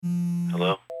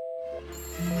Hello?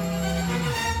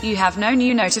 You have no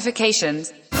new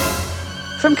notifications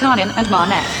from Kanin and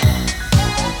Manek.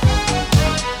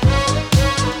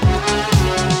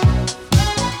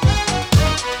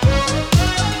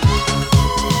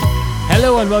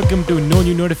 Hello and welcome to No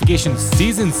New Notifications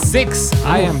Season 6.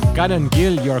 I am Kanan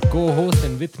Gill, your co-host,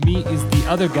 and with me is the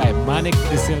other guy, Manik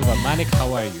De Silva. Manik,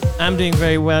 how are you? I'm doing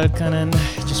very well, Kanan.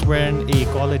 Just wearing a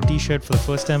collared t-shirt for the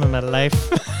first time in my life.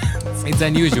 It's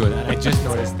unusual, and I just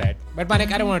noticed that. But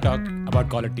Manik, I don't want to talk about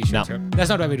collared t-shirts here. That's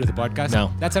not why we do the podcast.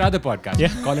 No. That's our other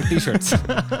podcast, Collared T-shirts,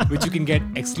 which you can get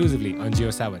exclusively on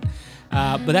Geo7.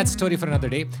 But that's a story for another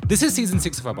day. This is Season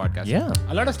 6 of our podcast. Yeah.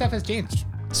 A lot of stuff has changed.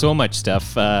 So much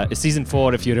stuff. Season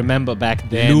 4, if you remember back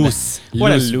then.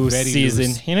 What a loose very season.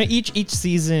 loose. You know, each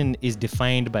season is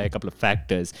defined by a couple of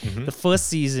factors. Mm-hmm. The first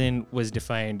season was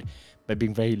defined by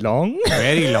being very long.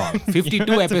 Very long. 52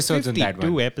 So episodes on that one.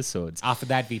 52 episodes. After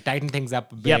that, we tightened things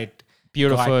up a bit. Yep.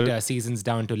 Beautiful. Got seasons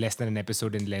down to less than an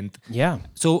episode in length. Yeah.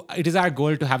 So it is our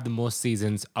goal to have the most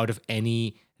seasons out of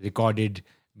any recorded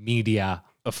media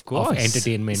Of course.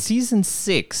 entertainment. Season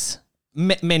 6.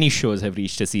 Many shows have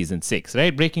reached a season 6,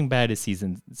 right? Breaking Bad is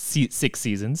 6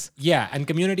 seasons. Yeah, and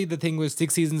Community, the thing was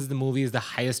 6 seasons of the movie is the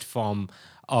highest form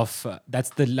of, that's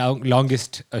the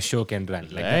longest a show can run.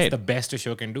 Like that's Right. the best a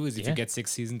show can do is if you get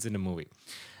 6 seasons in a movie.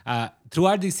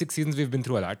 Throughout these 6 seasons, we've been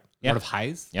through a lot. A lot of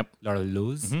highs, Yep. a lot of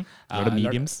lows, A lot of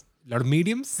mediums. A lot of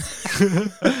mediums.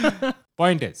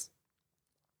 Point is,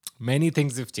 many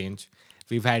things have changed.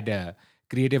 We've had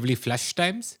creatively flush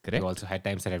times. Correct. We've also had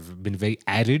times that have been very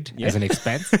arid as an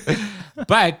expense.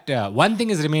 But one thing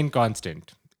has remained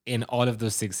constant in all of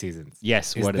those 6 seasons.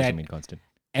 Yes, is what does that it mean constant?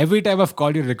 Every time I've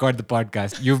called you to record the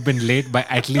podcast, you've been late by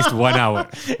at least 1 hour.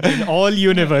 In all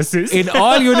universes. In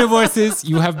all universes,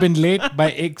 you have been late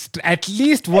by at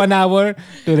least 1 hour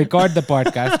to record the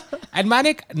podcast. And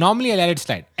Manik, normally I let it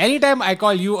slide. Anytime I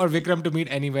call you or Vikram to meet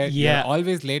anywhere, Yeah. you're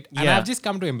always late. And Yeah. I've just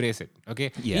come to embrace it.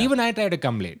 Okay. Yeah. Even I try to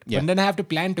come late. Yeah. But then I have to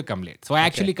plan to come late. So I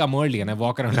actually come early and I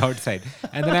walk around outside.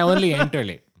 And then I only enter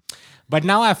late. But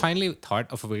now I finally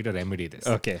thought of a way to remedy this.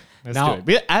 Okay, let's Now-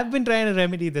 do it. I've been trying to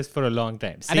remedy this for a long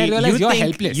time. And I realize you're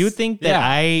helpless. You think that Yeah.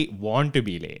 I want to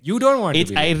be late. You don't want to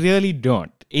be I late. really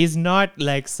don't. It's not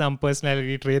like some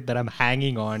personality trait that I'm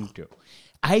hanging on to.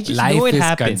 I just Life know it is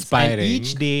happens. conspiring. And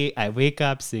each day I wake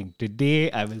up saying, today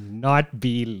I will not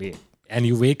be late. And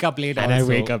you wake up late And I also.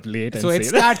 wake up late and So it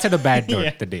say that. starts at a bad note,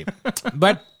 Yeah. the day.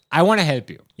 But I want to help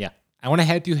you. Yeah. I want to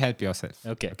help you help yourself.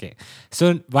 Okay. So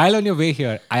while on your way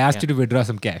here, I asked you to withdraw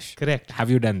some cash. Correct. Have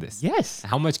you done this? Yes.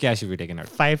 How much cash have you taken out?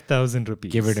 5,000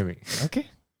 rupees. Give it to me. Okay.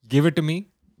 Give it to me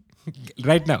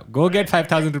right now. Go get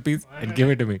 5,000 rupees and give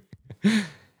it to me.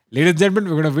 Ladies and gentlemen,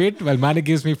 we're going to wait while Manik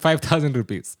gives me 5,000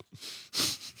 rupees.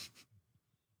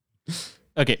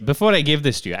 Okay, before I give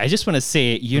this to you, I just want to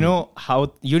say, you know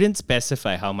how you didn't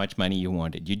specify how much money you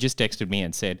wanted. You just texted me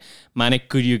and said, Manik,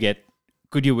 could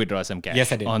you withdraw some cash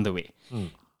Yes, I did. on the way?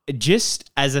 Just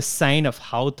as a sign of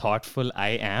how thoughtful I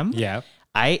am, Yeah.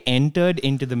 I entered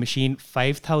into the machine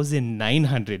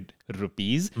 5,900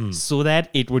 rupees so that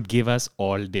it would give us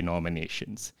all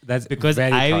denominations. That's because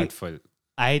very thoughtful.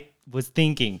 I was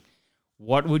thinking,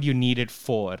 what would you need it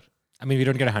for? I mean, we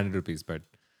don't get 100 rupees, but...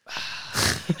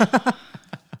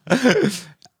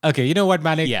 Okay, you know what,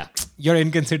 Manik? Yeah. You're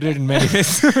inconsiderate in many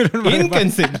ways. We don't worry about-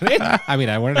 Inconsiderate. I mean,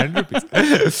 I wanted 100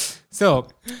 rupees. So,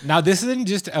 now this isn't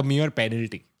just a mere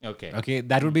penalty. Okay. Okay,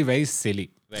 that would be very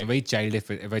silly. Very childish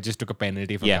if I just took a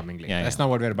penalty for coming late. That's not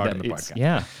what we're about in the podcast.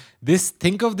 Yeah.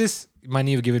 Think of this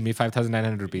money you've given me,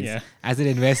 5,900 rupees, Yeah. as an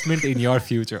investment in your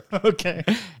future. Okay.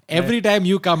 Every time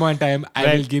you come on time, I will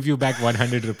Right. give you back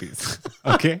 100 rupees.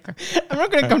 Okay? I'm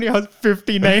not going to come to your house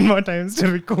 59 more times to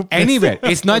recoup this. Anywhere.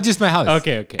 It's not just my house.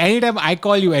 Okay. Anytime I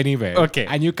call you anywhere Okay.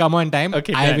 and you come on time,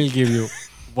 Okay, I done. will give you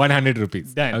 100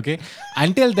 rupees. Done. Okay?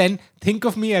 Until then, think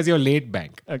of me as your late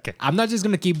bank. Okay. I'm not just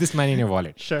going to keep this money in your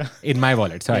wallet. Sure. In my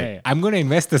wallet. Sorry. Yeah. I'm going to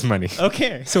invest this money.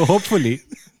 Okay. So hopefully,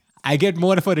 I get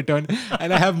more of a return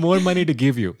and I have more money to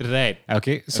give you. Right.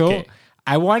 Okay. So Okay.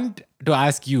 I want to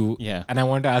ask you, Yeah. and I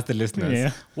want to ask the listeners,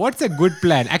 Yeah. what's a good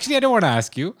plan? Actually, I don't want to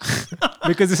ask you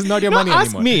because this is not your money Ask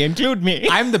anymore. me. Include me.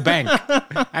 I'm the bank.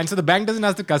 And so the bank doesn't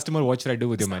ask the customer, what should I do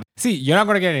with your money? See, you're not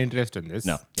going to get interest on this.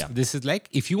 No, yeah. This is like,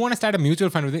 if you want to start a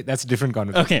mutual fund with it, that's a different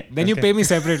conversation. Okay, Then you okay. pay me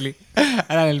separately and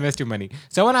I'll invest your money.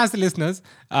 So I want to ask the listeners,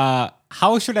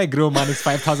 how should I grow Manik's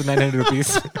 5,900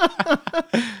 rupees?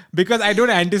 Because I don't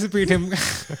anticipate him.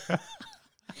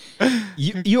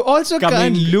 You also Coming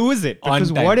can't lose it on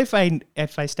because time. what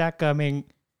if I start coming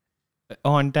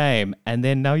on time, and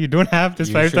then now you don't have this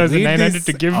You should 5,900 read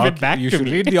to give this. it back You to should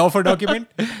me. read the offer document.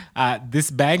 This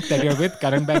bank that you're with,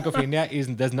 Current Bank of India,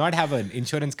 does not have an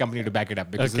insurance company to back it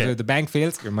up because Okay. if the bank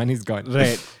fails, your money's gone.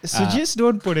 Right. So just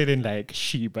don't put it in like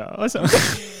Shiba or something.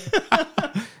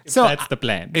 So That's the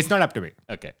plan. It's not up to me.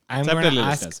 Okay. I'm It's up going to to the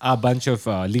ask listeners. a bunch of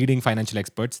leading financial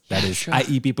experts, that is,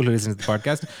 i.e., people who listen to the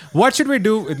podcast, what should we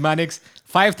do with Manik's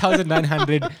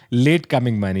 5,900 late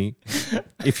coming money?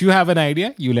 If you have an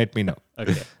idea, you let me know.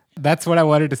 Okay. That's what I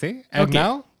wanted to say. And Okay.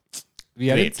 now we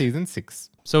are in Great. season 6.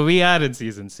 So we are in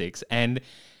season 6, and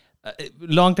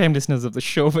long-time listeners of the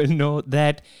show will know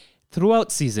that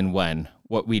throughout season 1,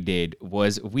 what we did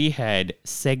was we had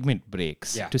segment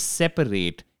breaks Yeah. to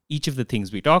separate each of the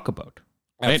things we talk about.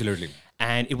 right? Absolutely.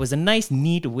 And it was a nice,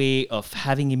 neat way of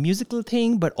having a musical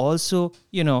thing, but also,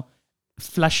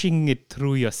 flushing it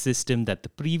through your system that the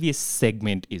previous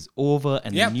segment is over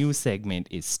and Yep. the new segment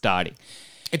is starting.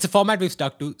 It's a format we've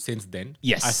stuck to since then.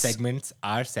 Yes. Our segments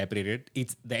are separated.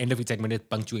 The end of each segment is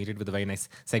punctuated with a very nice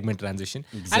segment transition.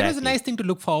 And it was a Exactly. nice thing to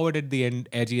look forward at the end.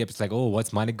 Every episode, like, oh,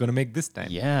 what's Manik going to make this time?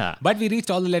 Yeah. But we reached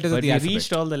all the letters of But the we alphabet.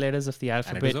 reached all the letters of the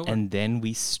alphabet over. and then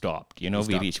we stopped.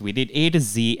 stopped. We did A to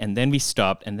Z and then we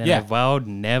stopped. And then Yeah. I vowed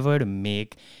never to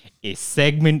make a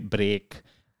segment break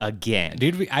again.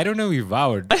 Did we? I don't know. We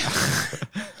vowed.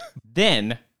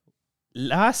 Then,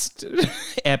 last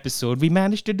episode, we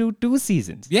managed to do 2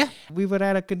 seasons. Yeah. We were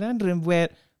at a conundrum where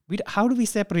how do we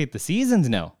separate the seasons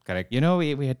now? Correct.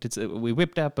 We had to we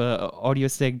whipped up a audio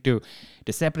seg to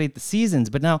separate the seasons,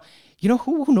 but now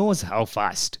who knows how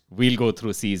fast we'll go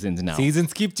through seasons now.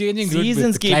 Seasons keep changing. dude, with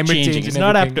Seasons the keep climate changing. change It's and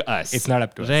not up everything. to us. It's not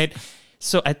up to us. Right?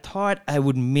 So I thought I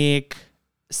would make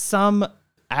some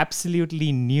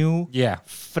absolutely new, Yeah.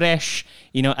 fresh.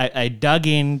 I dug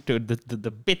into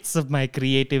the bits of my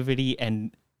creativity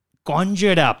and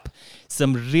conjured up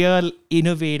some real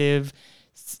innovative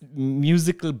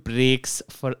musical breaks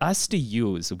for us to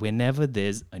use whenever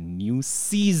there's a new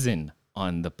season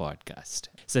on the podcast.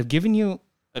 So I've given you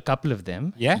a couple of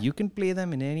them. Yeah. You can play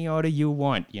them in any order you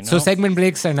want. So segment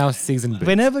breaks are now season breaks.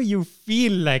 Whenever you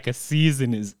feel like a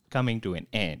season is coming to an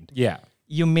end, Yeah.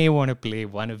 you may want to play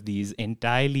one of these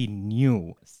entirely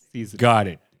new seasons. Got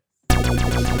it.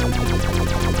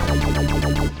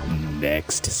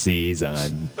 Next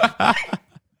season.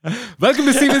 Welcome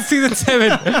to season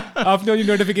 7 of No New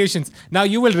Notifications. Now,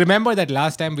 you will remember that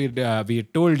last time we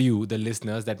told you, the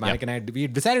listeners, that Manik and I, we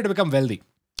decided to become wealthy.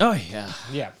 Oh, yeah.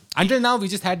 Yeah. Until now, we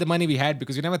just had the money we had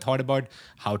because we never thought about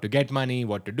how to get money,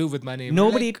 what to do with money. We were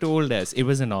Nobody like- told us it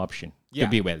was an option Yeah. to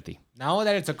be wealthy. Now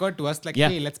that it's occurred to us, like, Yeah.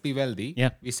 hey, let's be wealthy. Yeah.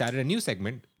 We started a new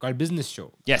segment called Business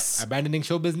Show. Yes. Abandoning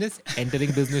show business,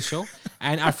 entering business show.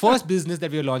 And our first business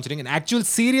that we are launching, an actual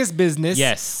serious business.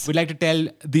 Yes. We'd like to tell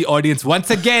the audience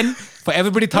once again, for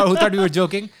everybody who thought we were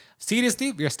joking,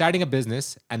 seriously, we are starting a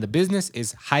business, and the business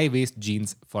is high-waist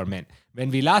jeans for men. When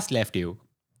we last left you,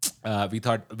 we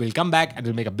thought we'll come back and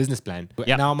we'll make a business plan.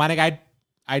 Yeah. Now, Manik,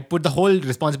 I'd put the whole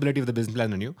responsibility of the business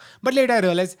plan on you. But later I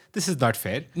realized this is not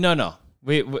fair. No.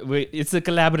 We it's a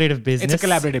collaborative business. It's a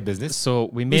collaborative business. So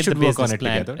we made the should work on business it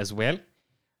plan together. as well.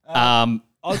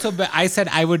 Also, but I said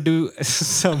I would do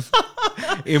some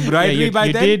embroidery Yeah, you- by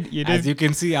you then. did, you As did. you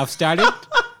can see, I've started.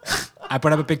 I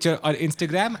put up a picture on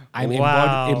Instagram. I'm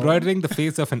Wow. embroidering the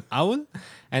face of an owl.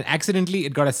 And accidentally,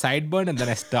 it got a sideburn and then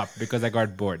I stopped because I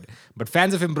got bored. But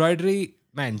fans of embroidery,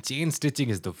 man, chain stitching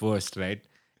is the worst, right?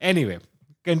 Anyway,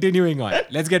 continuing on.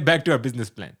 Let's get back to our business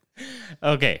plan.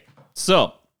 Okay.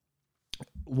 So,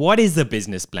 what is the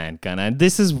business plan, Kana?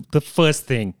 This is the first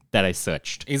thing that I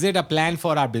searched. Is it a plan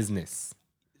for our business?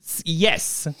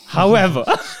 Yes. However,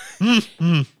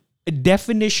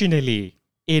 definitionally,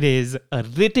 it is a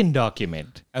written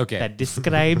document Okay. that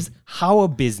describes how a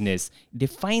business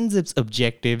defines its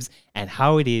objectives and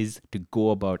how it is to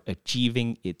go about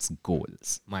achieving its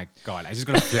goals. My God, I just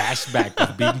got a flashback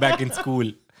of being back in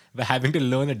school, but having to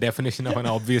learn a definition of an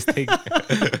obvious thing.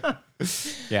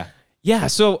 Yeah. Yeah,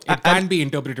 so It can't be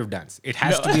interpretive dance. It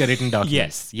has to be a written document.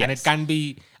 Yes, And it yes. can't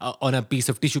be on a piece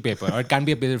of tissue paper or it can't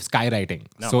be a bit of skywriting.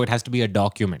 So it has to be a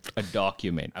document. a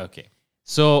document. Okay.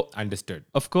 So, Understood.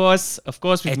 of course,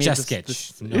 we've made Etch a this,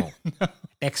 sketch. No.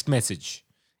 Text message.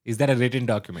 Is that a written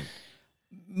document?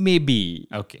 maybe.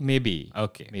 Okay. Maybe.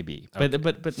 Okay. Maybe.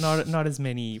 But not as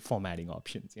many formatting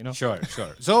options, Sure.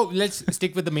 So let's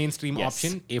stick with the mainstream Yes.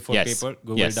 option. A4 Yes. paper,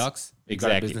 Google Yes. Docs. We got a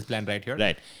Exactly. business plan right here.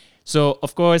 Right. So,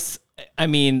 of course, I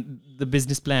mean, the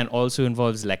business plan also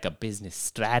involves like a business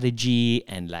strategy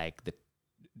and like the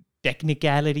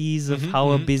technicalities of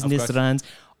how a business course. runs.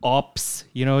 Ops,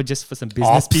 just for some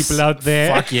business people out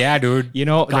there. Fuck yeah, dude.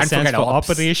 That Can't stands forget for ops.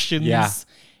 operations. Yeah.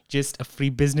 just a free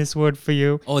business word for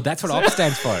you. Oh, that's what OPS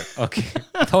stands for. Okay.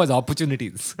 I thought it was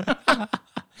opportunities.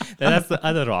 That's the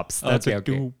other ops. That's Okay, with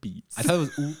okay. 2 P's. I thought it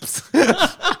was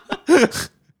oops.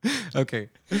 Okay.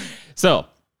 So,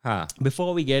 Huh.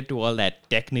 before we get to all that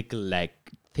technical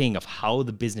thing of how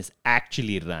the business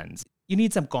actually runs, you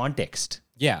need some context.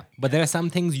 Yeah. But there are some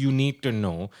things you need to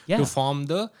know Yeah. to form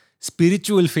the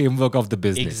spiritual framework of the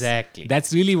business. Exactly.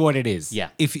 That's really what it is. Yeah.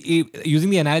 If using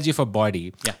the analogy for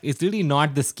body, Yeah. it's really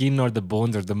not the skin or the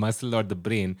bones or the muscle or the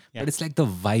brain, but it's like the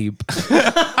vibe.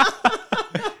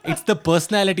 It's the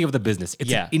personality of the business. It's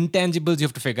Yeah. intangibles you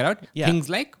have to figure out. Yeah. Things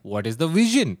like what is the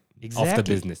vision of the Exactly.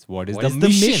 business? What is What the is the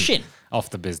mission mission? of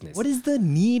the business? What is the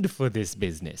need for this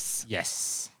business?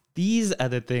 Yes. These are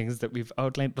the things that we've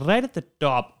outlined right at the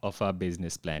top of our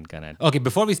business plan, Kannan. Okay,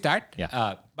 before we start,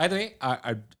 Yeah. by the way,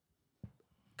 our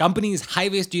company is High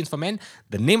Waist Jeans for Men.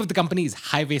 The name of the company is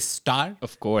High Waist Star.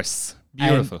 Of course. And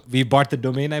Beautiful. we bought the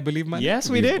domain, I believe, man. Yes,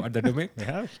 we did. Bought the domain.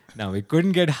 Yeah. Now, we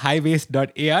couldn't get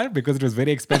highwaist.ar because it was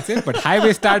very expensive, but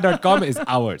highwaystar.com is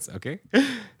ours, okay?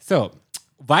 So,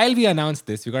 while we announced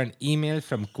this, we got an email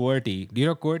from QWERTY. Do you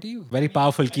know QWERTY? Very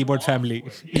powerful keyboard family.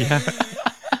 Yeah.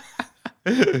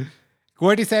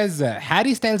 QWERTY says,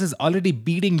 Harry Styles is already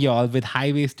beating y'all with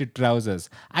high-waisted trousers.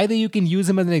 Either you can use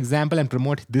him as an example and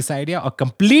promote this idea or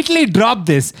completely drop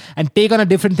this and take on a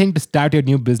different thing to start your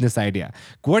new business idea.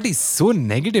 QWERTY is so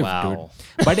negative, Wow.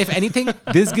 dude. But if anything,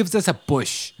 this gives us a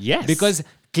push. Yes. Because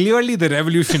clearly the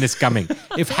revolution is coming.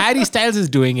 If Harry Styles is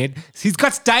doing it, he's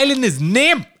got style in his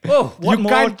name. Oh, what You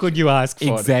more can't- could you ask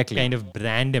for? Exactly. Kind of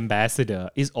brand ambassador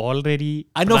is already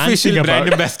Unofficial ranting brand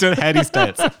about- ambassador Harry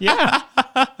Styles. Yeah.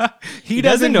 He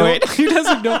doesn't know it. He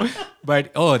doesn't know.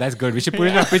 But that's good. We should put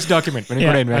it in our pitch document when we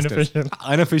go to Yeah, investors. unofficial.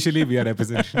 Unofficially, we are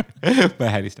represented by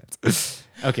Harry Styles.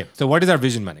 Okay, so what is our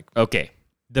vision, Manik? Okay.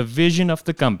 The vision of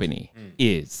the company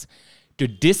is to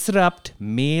disrupt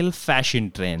male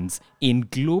fashion trends in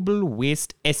global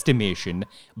waist estimation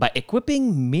by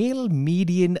equipping male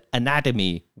median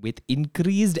anatomy with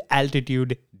increased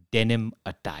altitude denim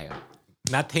attire.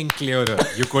 Nothing clearer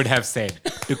you could have said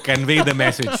to convey the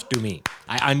message to me.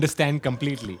 I understand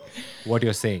completely what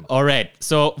you're saying. All right.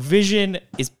 So vision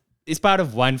is part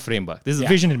of one framework. This is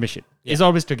vision and mission. It's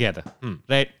always together.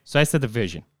 Right? So I said the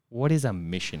vision. What is our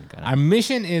mission, Karan? Our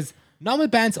mission is normal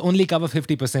pants only cover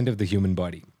 50% of the human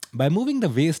body. By moving the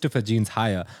waist of our jeans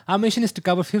higher, our mission is to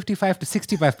cover 55 to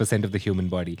 65% of the human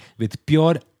body with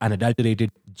pure,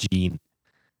 unadulterated jean.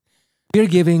 We're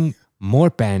giving more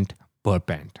pant per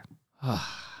pant.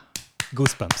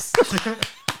 Goosebumps.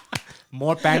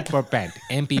 More pant per pant.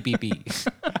 MPPP.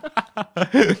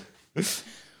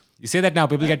 You say that now,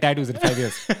 people get tattoos in 5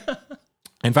 years.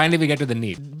 And finally, we get to the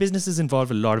need. Businesses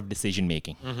involve a lot of decision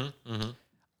making.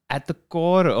 At the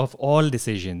core of all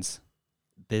decisions,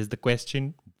 there's the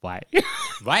question, why?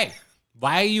 Why?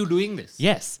 Why are you doing this?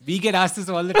 Yes. We get asked this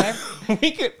all the time.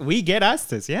 we get asked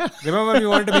this, yeah. Remember when we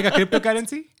wanted to make a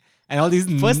cryptocurrency? And all these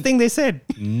First thing they said,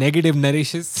 negative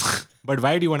nourishes. But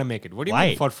why do you want to make it? What do you Why?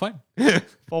 mean? For fun.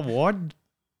 for what?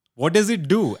 What does it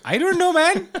do? I don't know,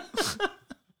 man.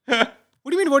 What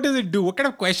do you mean, what does it do? What kind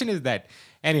of question is that?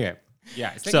 Anyway,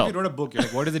 yeah. It's like So- if you wrote a book, you're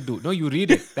like, what does it do? No, you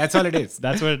read it. That's all it is.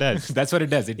 That's what it does. That's what it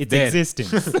does. It's Its there.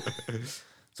 existence.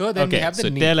 So then we Okay, have the so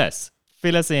need. tell us,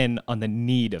 fill us in on the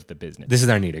need of the business. This is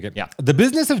our need, okay? Yeah. The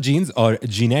business of genes or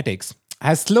genetics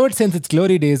has slowed since its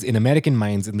glory days in American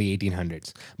minds in the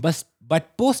 1800s.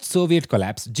 But post-Soviet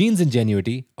collapse, genes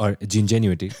ingenuity or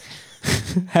genegenuity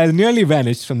has nearly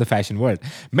vanished from the fashion world.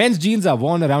 Men's jeans are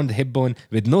worn around the hip bone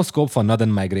with no scope for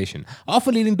northern migration,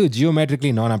 often leading to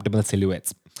geometrically non-optimal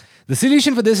silhouettes. The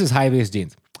solution for this is high-waist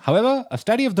jeans. However, a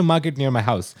study of the market near my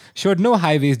house showed no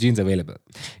high-waist jeans available.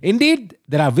 Indeed,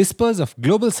 there are whispers of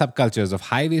global subcultures of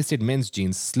high-waisted men's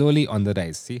jeans slowly on the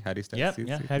rise. See, Harry Styles. Yep, See,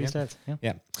 yeah, see, Harry Styles. Yeah.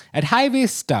 Yeah. At High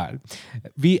Waist Star,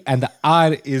 and the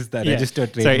R is the Yeah.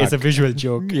 registered Sorry, trademark. it's a visual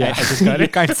joke. Yeah. I just got You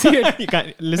it. can't see it. You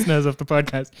can't, listeners of the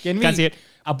podcast Can we can't see it.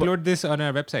 upload this on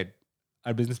our website,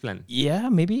 our business plan? Yeah,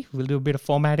 maybe we'll do a bit of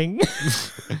formatting.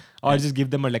 Or just give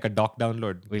them a doc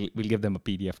download? we'll give them a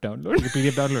PDF download.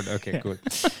 PDF download. Okay, cool.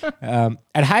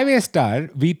 At High Waist Star,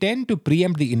 we tend to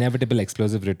preempt the inevitable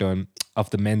explosive return of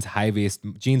the men's high waist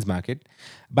jeans market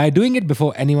by doing it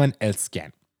before anyone else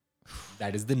can.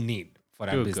 That is the need for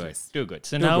our Too business. good. Too good.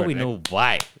 So now good, we right? know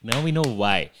why. Now we know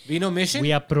why. We know mission.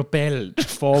 We are propelled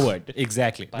forward.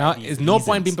 Exactly. by Now, these there's no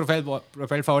point being reasons.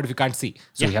 propelled forward if you can't see.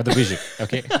 So we have the vision.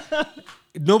 Okay.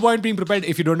 No point being propelled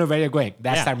if you don't know where you're going.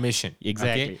 That's Yeah, our mission.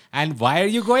 exactly. Okay? And why are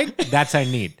you going? That's our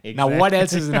need. Now, what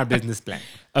else is in our business plan?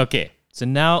 Okay. So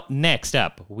now next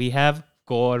up, we have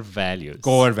core values.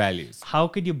 Core values. How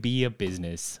could you be a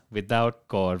business without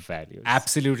core values?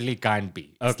 Absolutely can't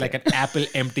be. It's Okay. like an apple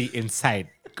empty inside.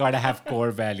 Gotta have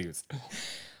core values.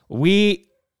 We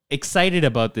excited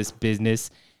about this business.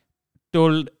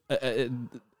 Told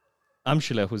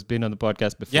Amshula, who's been on the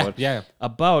podcast before, yeah.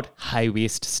 about High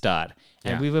Waist Star,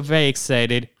 and Yeah. we were very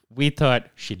excited. We thought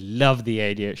she loved the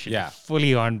idea. She'd Yeah. be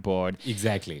fully on board.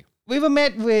 Exactly. We were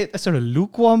met with a sort of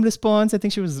lukewarm response. I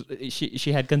think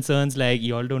she had concerns like,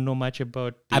 y'all don't know much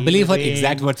about I believe her tailoring."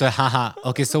 exact words were, haha.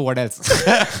 Okay, so what else?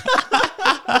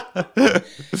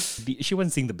 She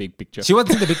wasn't seeing the big picture. She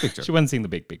wasn't in the big picture. She wasn't seeing the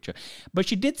big picture. But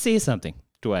she did say something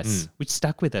to us, which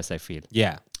stuck with us, I feel.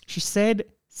 Yeah. She said,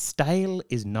 style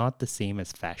is not the same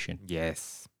as fashion.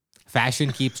 Yes.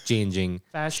 Fashion keeps changing.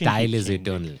 Fashion Style keeps is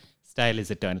changing. eternal. Style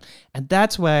is eternal. And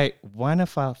that's why one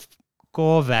of our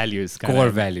core values Core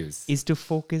Karan, values. is to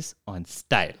focus on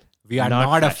style. We are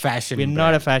not a fashion We're brand.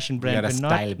 not a fashion We brand. are a We're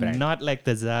style brand. not like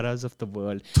the Zaras of the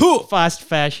world. Thu! Fast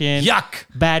fashion. Yuck!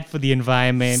 Bad for the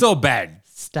environment. So bad.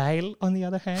 Style, on the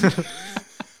other hand,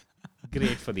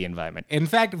 great for the environment. In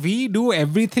fact, we do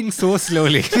everything so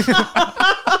slowly.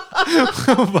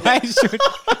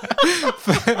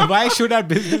 why should our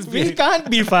business We be can't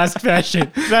be fast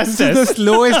fashion. Trust the us.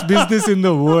 slowest business in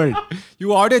the world?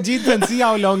 You order jeans and see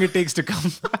how long it takes to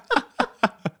come.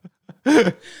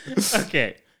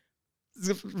 Okay.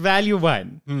 So, value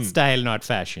one, style, not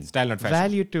fashion. Style, not fashion.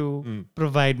 Value two,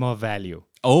 provide more value.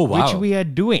 Oh, wow. Which we are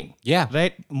doing. Yeah.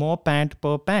 Right? More pant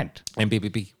per pant.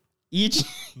 MPPP.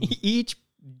 Each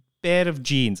pair of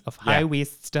jeans, of high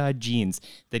waist star jeans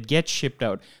that get shipped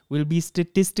out will be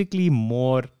statistically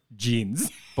more jeans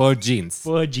Per jeans.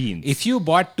 per jeans. If you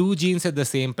bought two jeans at the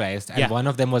same price and Yeah. one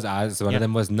of them was ours, one Yeah. of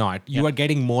them was not, you Yeah. are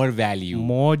getting more value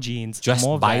more jeans, just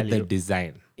more by value. the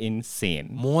design. Insane.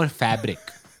 More fabric.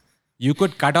 You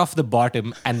could cut off the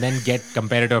bottom and then get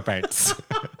comparator pants.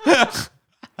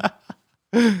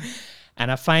 And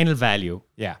a final value,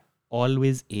 Yeah.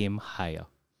 always aim higher.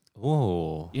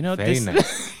 Oh, You know, very this,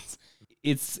 nice.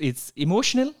 it's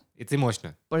emotional, It's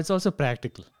emotional. but it's also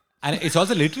practical. And it's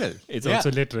also literal. It's Yeah.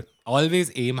 also literal.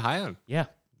 Always aim higher. Yeah.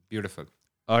 Beautiful.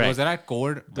 All right. Those are our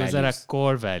core Those values. are our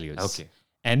core values. Okay.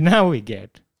 And now we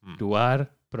get to our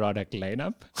product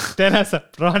lineup. Tell us a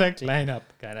product lineup,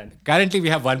 Karan. Currently, we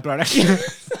have one product.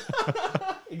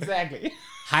 Exactly.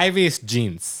 High waist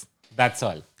jeans. That's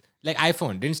all. Like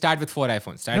iPhone. Didn't start with 4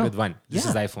 iPhones. Started No. with one. This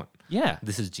is Yeah. iPhone. Yeah.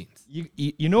 This is jeans.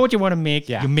 You know what you want to make,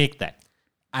 Yeah. you make that.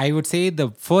 I would say the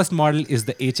first model is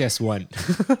the HS1.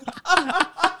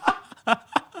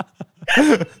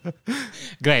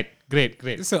 Great.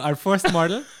 So our first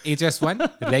model, HS1,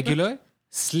 regular,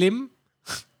 slim,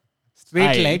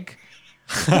 straight Aye. leg,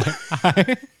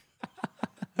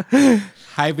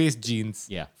 high waist jeans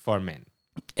Yeah. for men.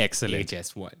 Excellent.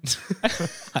 HS1.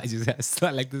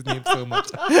 I like this name so much.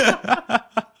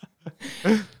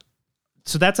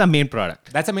 So that's our main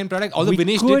product. That's our main product. Although We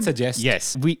Vinesh did could- suggest.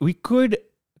 Yes, we could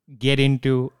get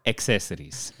into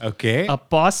accessories. Okay. A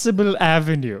possible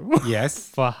avenue Yes.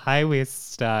 for high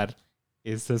waist star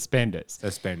is suspenders.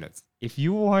 Suspenders. If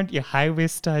you want your high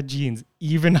waist star jeans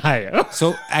even higher,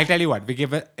 So I tell you what,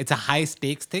 it's a high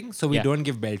stakes thing, so we Yeah. don't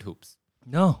give belt hoops.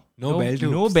 no belt no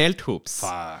hoops. belt hoops.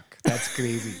 Fuck. That's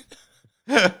crazy.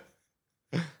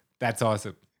 That's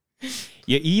awesome.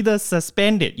 You either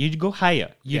suspend it, you go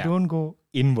higher. You Yeah. don't go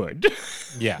inward,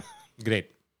 Yeah.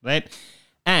 Great. right?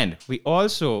 And we were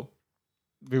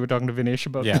talking to Vinesh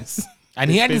about Yeah. this. And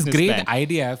he this had this business great plan.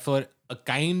 idea for a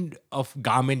kind of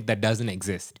garment that doesn't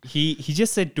exist. He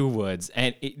just said two words,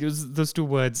 and it was those two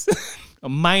words,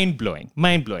 mind blowing.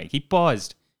 He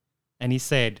paused, and he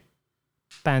said,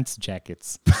 "Pants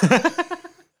jackets."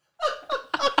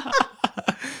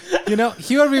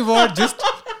 Here we were just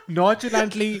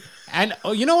nonchalantly and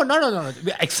no.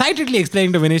 We're excitedly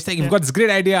explaining to Vinesh saying, "You've got this great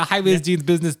idea, high waist jeans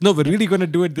business. No, we're really going to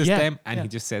do it this Yeah. time." And Yeah. he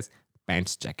just says,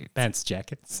 "Pants jacket." Pants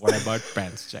jackets. What about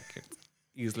pants jacket?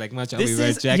 He's like, "Much we This wear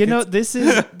is, jackets."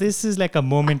 this is like a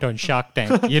moment on Shark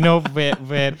Tank,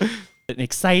 where an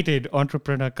excited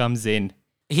entrepreneur comes in.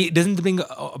 He doesn't bring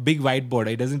a big whiteboard.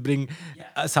 He doesn't bring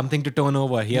something to turn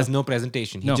over. He has no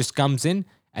presentation. He No. just comes in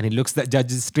and he looks the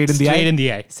judges straight in the eye. Straight in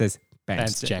the eye. Says, "Pants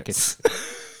Pants jackets."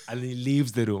 And he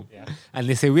leaves the room. And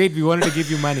they say, "Wait, we wanted to give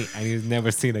you money." And he's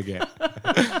never seen again.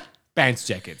 Pants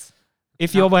jackets.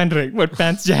 If you're wondering what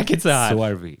pants jackets are, So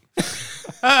are we.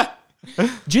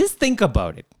 just think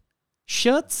about it.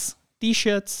 Shirts,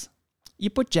 t-shirts, you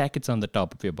put jackets on the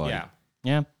top of your body.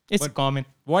 Yeah. It's common.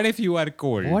 What if you are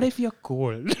cold? What if you're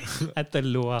cold at the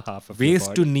lower half of your Waist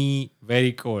body? to knee,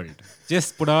 very cold.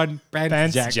 Just put on pants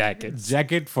Pants jacket. jackets.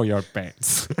 Jacket for your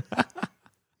pants.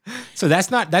 So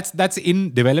that's in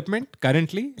development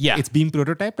currently. Yeah. It's being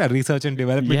prototyped. Our research and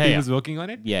development Yeah, team yeah. is working on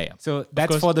it. Yeah, yeah. So that's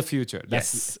course. for the future.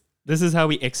 Yes. This is how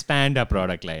we expand our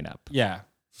product lineup. Yeah.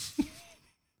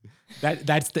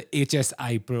 That's the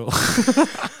HSI Pro.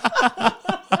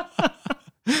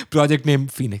 Project name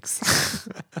Phoenix.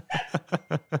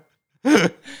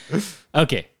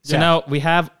 Okay. So Yeah. now we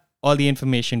have all the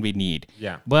information we need.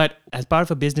 Yeah. But as part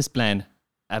of a business plan,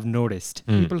 I've noticed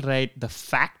people write the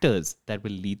factors that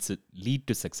will lead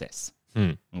to success.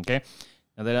 Okay.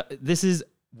 Now this is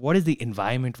what is the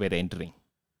environment we're entering,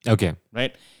 Okay.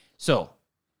 right? So,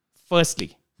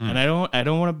 firstly, and I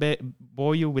don't want to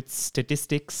bore you with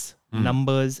statistics,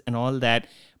 numbers, and all that,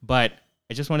 but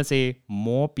I just want to say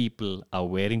more people are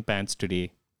wearing pants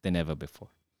today than ever before.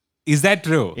 Is that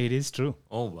true? It is true.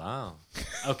 Oh, wow.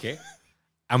 Okay.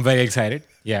 I'm very excited.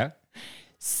 Yeah.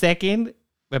 Second,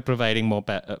 we're providing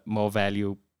more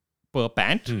value per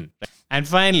pant. And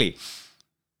finally,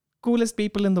 coolest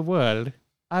people in the world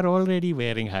are already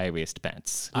wearing high-waist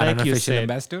pants. Our Like you unofficial said,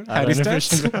 ambassador, our Harry Styles.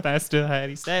 unofficial ambassador,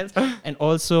 Harry Styles. And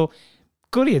also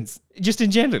Koreans, just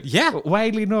in general. Yeah.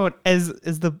 Widely known as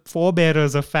the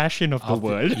forebearers of fashion of the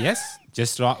world. Yes.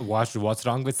 Just watch What's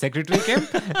Wrong with Secretary Kim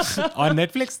on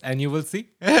Netflix and you will see.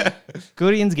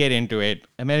 Koreans get into it.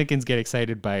 Americans get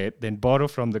excited by it. Then borrow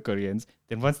from the Koreans.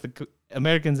 Then once the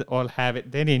Americans all have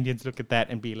it, then Indians look at that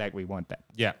and be like, we want that.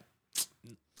 Yeah.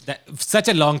 Such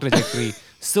a long trajectory,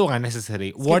 so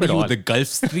unnecessary. What it are you, all. the Gulf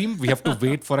Stream? We have to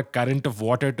wait for a current of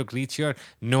water to reach here?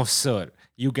 No, sir.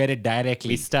 You get it directly.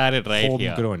 We started right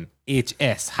here. Homegrown.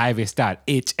 HS, Highway Star.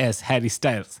 HS, Harry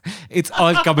Styles. It's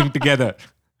all coming together.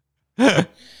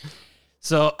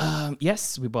 So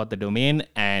yes, we bought the domain,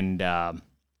 and I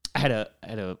had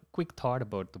a quick thought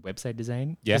about the website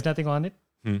design. Yeah. There's nothing on it,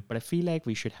 but I feel like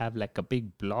we should have like a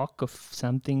big block of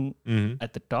something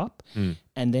at the top,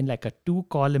 and then like a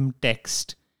 2-column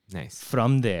text Nice.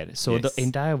 from there. So Yes. the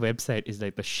entire website is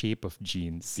like the shape of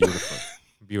jeans. Beautiful.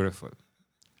 Beautiful.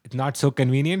 It's not so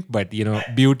convenient, but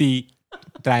beauty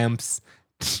trumps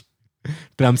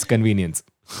convenience.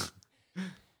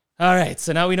 All right,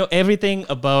 so now we know everything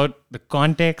about the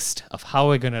context of how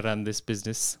we're gonna run this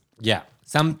business. Yeah.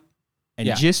 And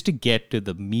Yeah. just to get to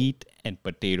the meat and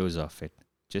potatoes of it,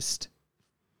 just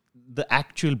the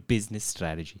actual business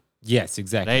strategy, Yes,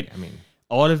 exactly. right? I mean,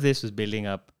 all of this was building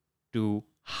up to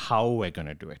how we're going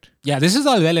to do it. yeah, this is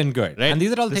all well and good. Right. And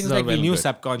these are all This things is all like well we and knew good.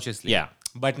 subconsciously. Yeah.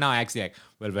 But now actually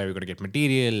where are we going to get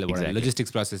material? What are the Exactly.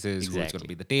 logistics processes? Who's going to Exactly.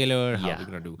 be the tailor? How are Yeah. we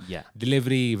going to do Yeah.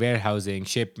 delivery, warehousing,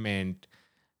 shipment?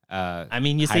 I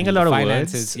mean, you're saying a handle lot of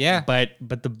finances. words, Yeah. but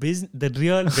the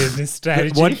real business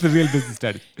strategy What's the real business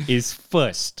strategy? is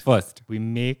first First. we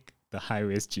make the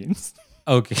high-waist jeans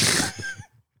Okay.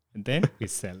 and then we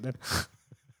sell them.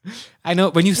 I know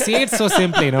when you say it so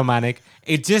simply, Manik,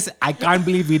 it just, I can't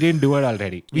believe we didn't do it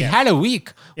already. We Yeah. had a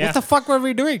week. Yeah. What the fuck were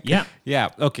we doing? Yeah. Yeah.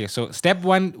 Okay. So step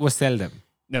one was sell them.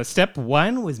 Now, step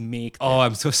one was make them. Oh,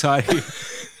 I'm so sorry.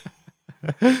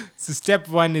 So step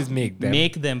one is make them.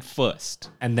 Make them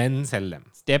first. And then sell them.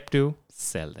 Step two,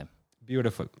 sell them.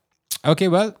 Beautiful. Okay,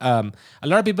 well, a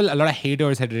lot of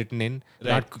haters had written in,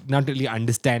 Right. not really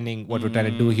understanding what we're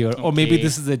trying to do here. Or maybe okay.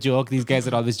 this is a joke. These guys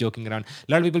are always joking around.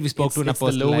 A lot of people we spoke to in our It's the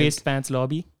personal low lives. waist pants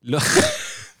lobby.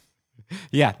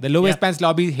 Yeah, the low waist Yeah. pants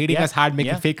lobby hating Yeah. us hard,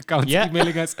 making Yeah. fake accounts, Yeah.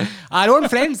 emailing us. Our own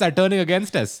friends are turning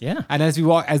against us. Yeah. And as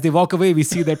they walk away, we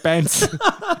see their pants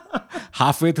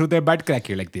halfway through their butt crack.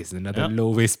 You're like, this is another Yeah. low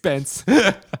waist pants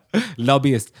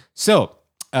lobbyist. So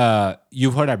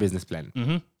you've heard our business plan.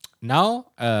 Mm-hmm. Now,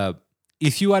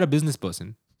 if you are a business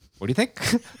person, what do you think?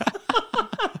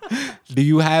 Do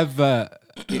you have?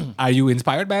 Are you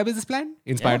inspired by a business plan?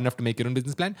 Inspired Yeah. enough to make your own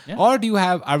business plan? Yeah. Or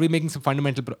are we making some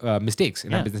fundamental mistakes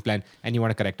in our Yeah. business plan and you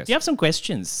want to correct us? You have some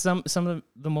questions. Some of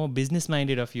the more business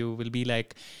minded of you will be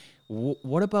like,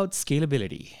 what about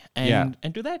scalability? And Yeah.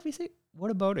 and to that we say, what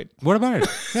about it? What about it?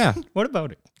 Yeah. What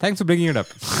about it? Thanks for bringing it up.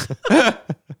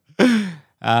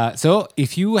 So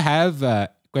if you have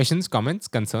questions, comments,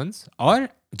 concerns, or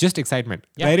just excitement,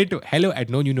 Yeah. write it to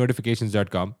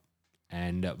hello@nonewnotifications.com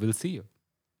and we'll see you.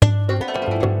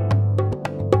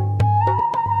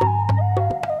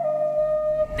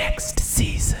 Next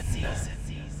season.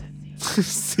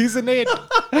 Season 8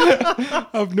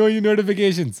 of No You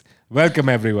Notifications. Welcome,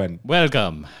 everyone.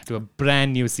 Welcome to a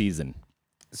brand new season.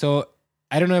 So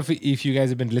I don't know if you guys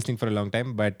have been listening for a long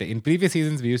time, but in previous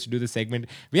seasons, we used to do this segment.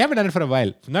 We haven't done it for a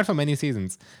while, not for many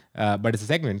seasons, but it's a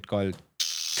segment called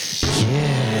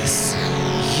Yes.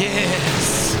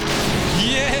 Yes.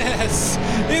 Yes.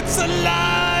 It's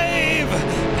alive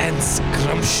and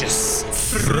scrumptious.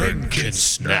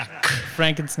 Frankensnack.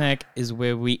 Frankensnack is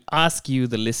where we ask you,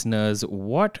 the listeners,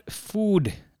 what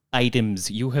food items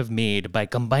you have made by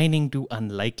combining two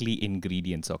unlikely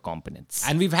ingredients or components.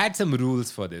 And we've had some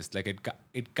rules for this. Like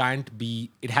it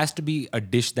has to be a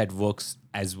dish that works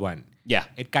as one. Yeah.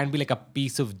 It can't be like a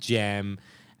piece of jam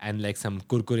and like some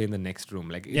kurkure in the next room.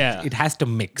 Like it has to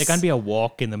mix. There can't be a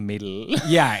walk in the middle.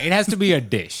 Yeah, it has to be a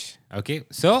dish. Okay.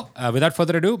 So without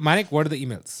further ado, Manik, what are the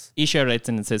emails? Isha writes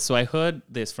in and says, so I heard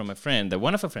this from a friend that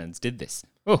one of her friends did this.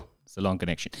 Oh, it's a long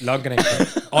connection. Long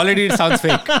connection. Already it sounds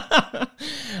fake.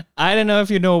 I don't know if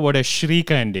you know what a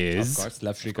Shrikand is. Of course,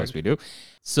 love Of course Shrikant. we do.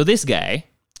 So this guy,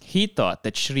 he thought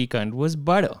that Shrikand was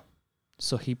butter.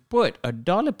 So he put a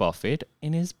dollop of it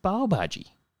in his pav bhaji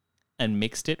and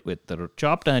mixed it with the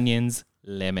chopped onions,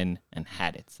 lemon, and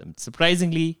had it. So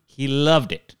surprisingly, he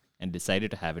loved it and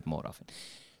decided to have it more often.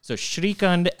 So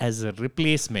Shrikand as a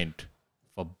replacement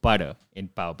for butter in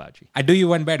pav bhaji. I do you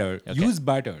one better. Use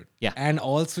butter. Yeah. And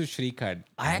also Shrikant.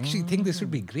 I actually think this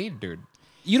would be great, dude.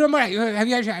 You remember, have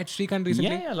you had Shrikant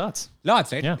recently? Yeah, lots.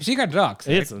 Lots, right? Yeah. Shrikant rocks.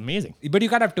 Right? It's amazing. But you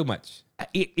can't have too much.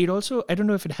 It also, I don't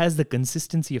know if it has the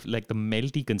consistency of like the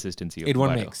melty consistency of It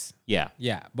won't butter. mix. Yeah.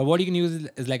 Yeah, but what you can use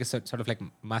is like a sort of like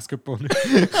mascarpone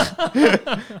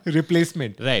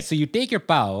replacement. Right. So you take your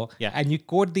pav Yeah. and you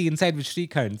coat the inside with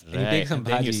Shrikant and you Right, take some and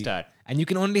then you bhaji. start. And you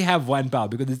can only have one pav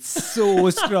because it's so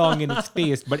strong in its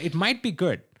taste, but it might be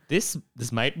good. This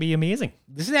might be amazing.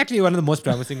 This is actually one of the most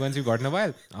promising ones we've got in a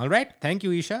while. All right. Thank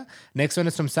you, Isha. Next one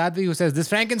is from Sadhvi, who says, this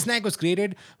Frankensnack was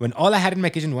created when all I had in my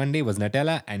kitchen one day was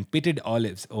Nutella and pitted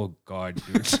olives. Oh, God,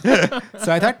 dude. So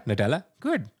I thought, Nutella,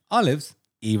 good. Olives,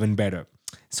 even better.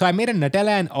 So I made a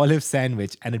Nutella and olive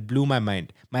sandwich and it blew my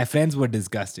mind. My friends were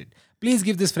disgusted. Please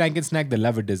give this Frankensnack the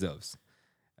love it deserves.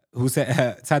 Who said,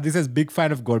 Sadhvi says, big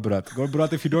fan of Gorbroth.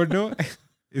 Gorbroth, if you don't know,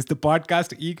 is the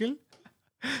podcast Eagle.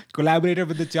 Collaborator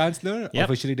with the Chancellor, Yep.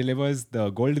 officially delivers the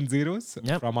golden zeros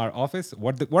Yep. from our office.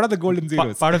 What are the golden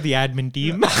zeros? Part of the admin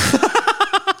team.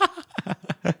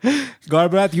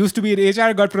 Gorbroth used to be in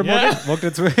HR, got promoted, Yeah. worked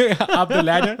its way up the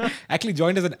ladder, actually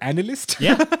joined as an analyst.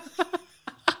 Yeah.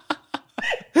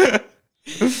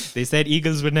 They said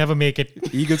Eagles would never make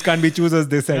it. Eagles can't be choosers,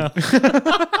 they said.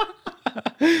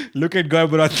 Look at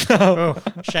Gorbroth now. Oh,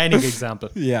 shining example.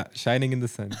 Yeah, shining in the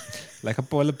sun, like a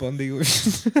polyp on the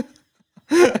ocean.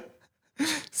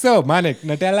 So, Manik,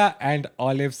 Nutella and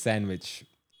olive sandwich.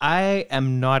 I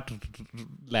am not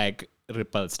like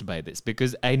repulsed by this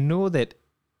because I know that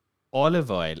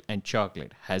olive oil and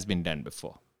chocolate has been done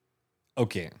before,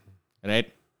 Okay.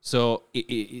 right? So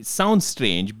it sounds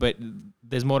strange, but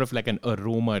there's more of like an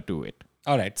aroma to it.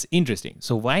 All right. It's interesting.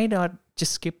 So why not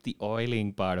just skip the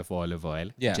oiling part of olive oil?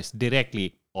 Yeah. Just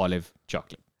directly olive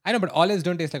chocolate. I know, but olives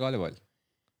don't taste like olive oil.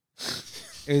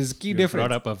 Is key You difference.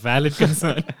 brought up a valid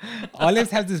concern. Olives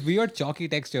have this weird chalky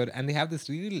texture and they have this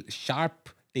real sharp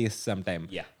taste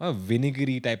sometimes. Yeah. A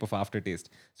vinegary type of aftertaste.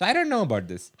 So I don't know about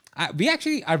this. We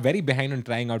actually are very behind on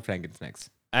trying out Frankensnacks.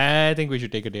 I think we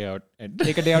should take a day out and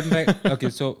Take a day out and try. Okay,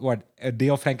 so what? A day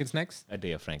of Frankensnacks? a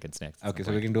day of Frankensnacks. Okay,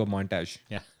 so we can do a montage.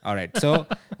 Yeah. All right. So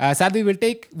Sadhvi,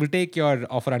 we'll take your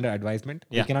offer under advisement.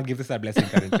 Yeah. We cannot give this our blessing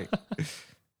currently.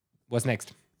 What's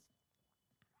next?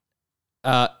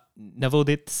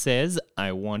 Navodit says,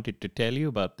 I wanted to tell you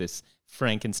about this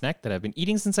Frankensnack that I've been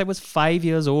eating since I was 5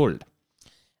 years old.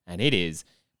 And it is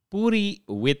puri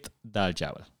with dal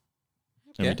chawal.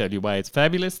 Let me Okay. tell you why it's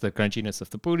fabulous. The crunchiness of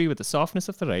the puri with the softness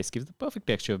of the rice gives the perfect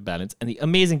texture of balance, and the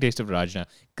amazing taste of Rajna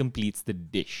completes the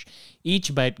dish.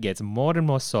 Each bite gets more and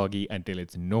more soggy until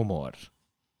it's no more.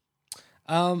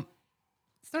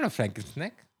 It's not a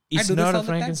Frankensnack. I It's do this not a all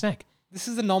the time. Frankensnack. This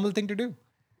is a normal thing to do.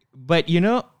 But you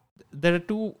know, there are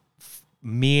two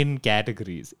main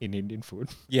categories in Indian food.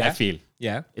 Yeah. I feel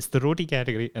Yeah. it's the roti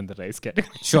category and the rice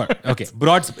category. Sure. Okay.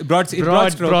 Broad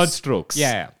strokes. Broad strokes.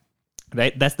 Yeah.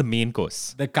 Right? That's the main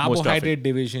course. The most often. carbohydrate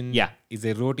division Yeah. is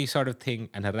a roti sort of thing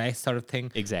and a rice sort of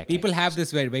thing. Exactly. People have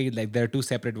this where like there are two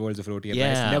separate worlds of roti and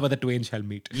rice. Yeah. Never the twain shall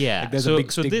meet. Yeah. Like, there's so a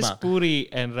big so stigma. this puri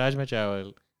and rajma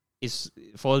chawal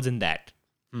falls in that.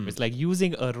 Hmm. It's like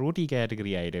using a roti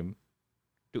category item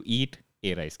to eat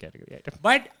a rice category item.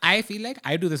 But I feel like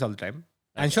I do this all the time.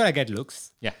 I'm sure I get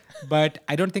looks, Yeah. but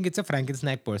I don't think it's a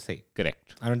Frankensnack per se.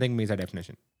 Correct. I don't think it meets our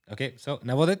definition. Okay, so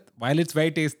Navodit, while it's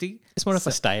very tasty, It's more of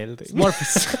a style thing. it's more of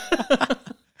a,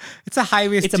 it's a high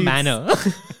waist. It's a manner.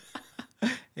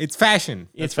 It's fashion.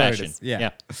 It's That's what it fashion. is. Yeah.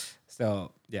 Yeah.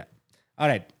 So yeah. All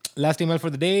right. Last email for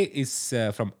the day is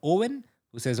from Owen,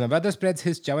 who says, my brother spreads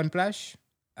his chawanprash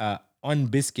on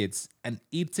biscuits and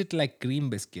eats it like cream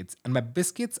biscuits. And by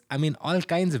biscuits, I mean all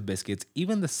kinds of biscuits,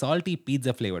 even the salty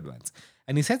pizza flavored ones.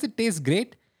 And he says it tastes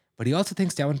great, but he also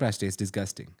thinks Chyawanprash tastes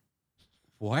disgusting.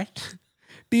 What?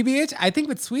 TBH, I think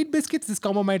with sweet biscuits, this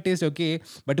combo might taste okay.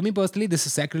 But to me personally, this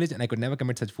is sacrilege and I could never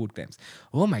commit such food crimes.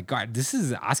 Oh my God, this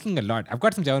is asking a lot. I've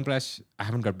got some Chyawanprash. I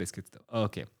haven't got biscuits though.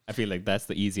 Okay. I feel like that's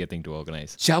the easier thing to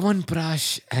organize.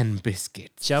 Chyawanprash and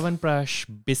biscuits. Chyawanprash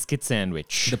biscuit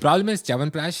sandwich. The problem is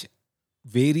Chyawanprash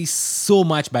varies so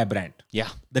much by brand. Yeah.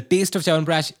 The taste of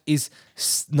Chyawanprash is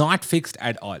not fixed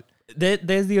at all.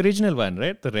 There's the original one,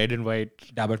 right? The red and white.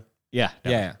 Dabur. Yeah.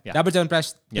 Yeah. Dabur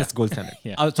Chyawanprash, that's gold standard.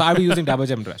 Yeah. So are we using Dabur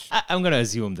Chyawanprash? I'm going to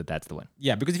assume that that's the one.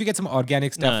 Yeah, because if you get some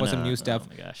organic stuff or some new stuff, Oh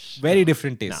my gosh. very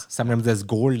different taste. Sometimes there's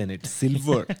gold in it,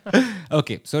 silver.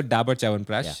 Okay, so Dabur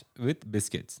Chyawanprash with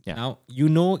biscuits. Yeah. Now, you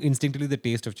know instinctively the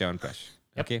taste of Chyawanprash.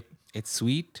 Okay, it's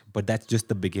sweet, but that's just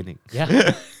the beginning.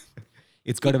 Yeah.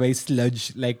 It's got a very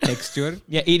sludge-like texture.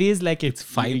 Yeah, it is like it's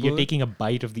fiber. You're taking a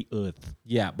bite of the earth.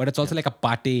 Yeah, but it's also like a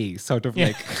pate, sort of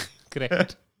like,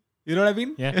 Correct. you know what I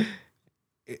mean? Yeah.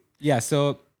 Yeah,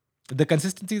 so the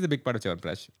consistency is a big part of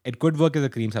Chyawanprash. It could work as a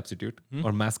cream substitute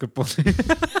or mascarpone.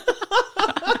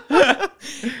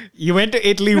 You went to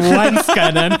Italy once,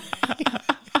 Kanan.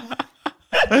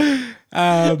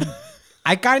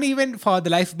 I can't even for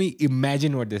the life of me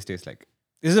imagine what this tastes like.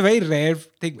 This is a very rare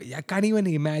thing. I can't even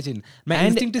imagine. My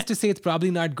instinct is to say it's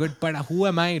probably not good, but who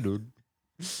am I, dude?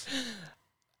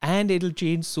 And it'll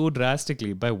change so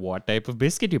drastically by what type of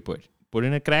biscuit you put. Put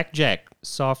in a crack jack,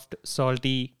 soft,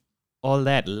 salty, all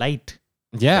that, light.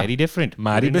 Yeah. Very different.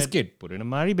 Mari Put in biscuit. Put in a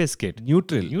Mari biscuit.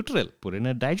 Neutral. Neutral. Put in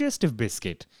a digestive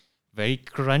biscuit. Very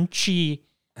crunchy.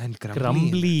 And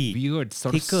Crumbly, weird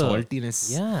sort thicker. of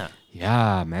saltiness. Yeah.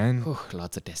 Yeah, man.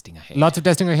 Lots of testing ahead. Lots of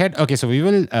testing ahead. Okay, so we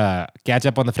will catch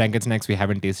up on the Franken-Snacks we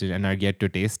haven't tasted and are yet to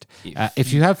taste.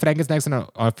 If you have Franken-Snacks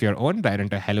of your own, write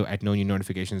into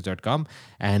hello@nonewnotifications.com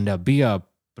and be a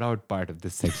proud part of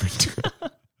this segment.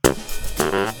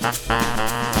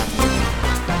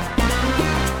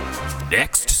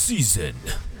 Next season.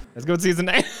 Let's go to season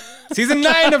 9. Season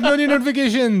 9 of No New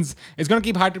Notifications. It's going to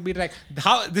keep hard to beat. Like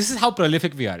this is how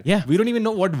prolific we are. Yeah. We don't even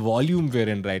know what volume we're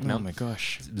in right now. Oh my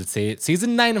gosh. Let's say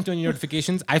season 9 of No New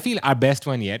Notifications. I feel our best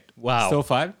one yet. Wow. So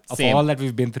far of Same. all that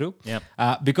we've been through. Yep.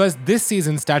 Because this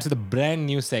season starts with a brand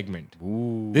new segment.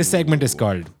 This segment is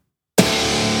called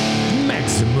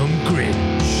Maximum Cringe.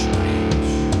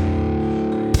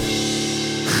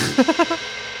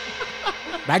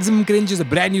 Maximum Cringe is a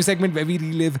brand new segment where we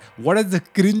relive what is the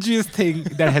cringiest thing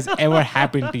that has ever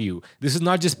happened to you. This is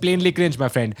not just plainly cringe, my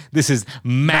friend. This is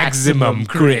maximum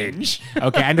cringe.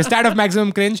 Okay, and to start off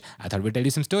Maximum Cringe, I thought we'd tell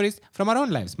you some stories from our own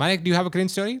lives. Manik, do you have a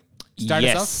cringe story? Start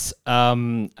us off.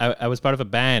 Yes. I was part of a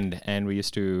band and we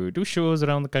used to do shows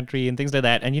around the country and things like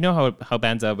that. And you know how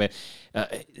bands are where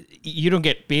you don't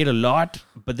get paid a lot,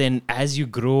 but then as you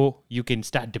grow, you can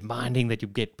start demanding that you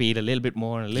get paid a little bit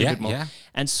more and a little bit more. Yeah.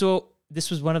 And so this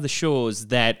was one of the shows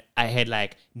that I had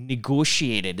like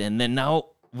negotiated, and then now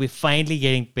we're finally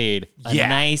getting paid a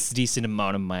nice, decent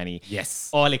amount of money. Yes.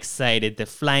 All excited. They're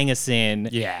flying us in.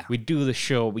 Yeah. We do the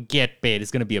show. We get paid. It's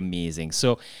going to be amazing.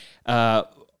 So,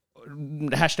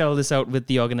 hashed all this out with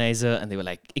the organizer, and they were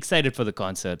like excited for the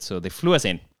concert. So they flew us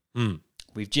in.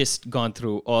 We've just gone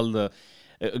through all the,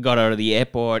 got out of the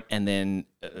airport, and then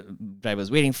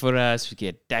drivers waiting for us. We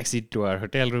get taxied to our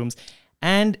hotel rooms,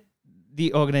 and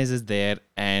the organizer's there,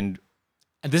 and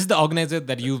this is the organizer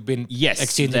that you've been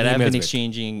exchanging that I've emails been with.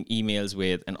 exchanging emails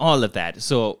with, and all of that.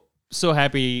 So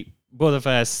happy, both of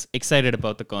us, excited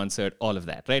about the concert, all of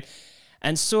that, right?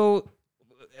 And so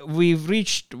we've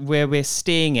reached where we're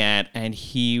staying at, and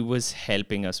he was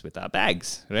helping us with our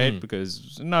bags, right?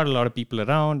 Because not a lot of people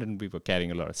around, and we were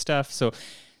carrying a lot of stuff. So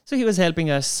he was helping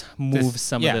us move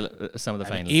some of the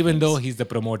final. Even things. though he's the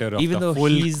promoter of Even the though full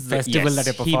he's festival that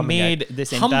you're performing he made at.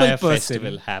 this Humble entire person.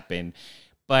 festival happen.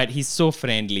 But he's so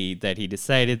friendly that he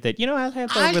decided that, I'll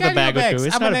help out I'll with carry a bag your or bags. two.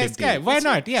 It's I'm not a a nice big guy. deal. Why It's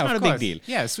not? Yeah, not of a course. big deal.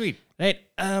 Yeah, sweet. Right.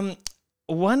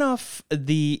 One of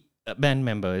the band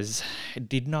members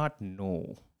did not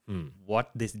know what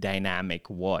this dynamic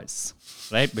was,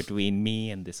 right, between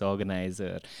me and this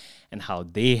organizer, and how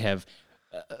they have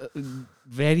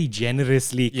very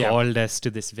generously called us to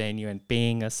this venue and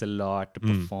paying us a lot to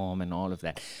perform and all of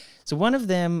that. So one of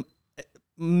them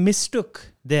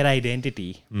mistook their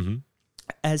identity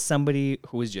as somebody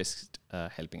who was just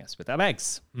helping us with our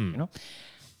bags,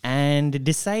 and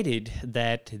decided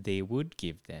that they would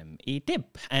give them a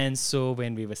tip. And so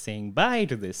when we were saying bye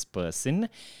to this person,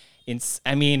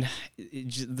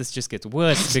 this just gets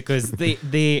worse because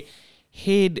they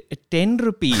hid 10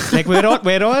 rupees. Like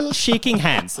we're all shaking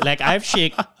hands. Like I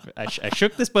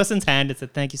shook this person's hand and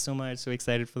said, "Thank you so much. So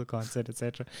excited for the concert,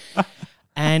 etc."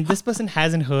 And this person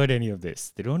hasn't heard any of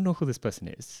this. They don't know who this person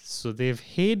is. So they've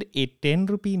hid a 10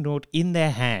 rupee note in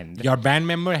their hand. Your band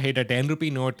member hid a 10 rupee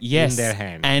note Yes. in their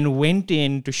hand. And went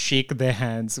in to shake their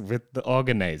hands with the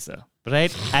organizer.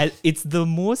 Right? It's the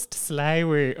most sly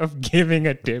way of giving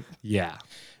a tip. Yeah.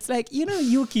 It's like,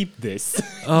 you keep this. You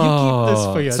keep this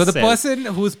Oh. for So yourself. the person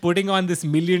who's putting on this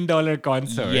 $1 million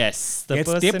concert. Yes, the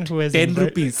gets person tipped who has 10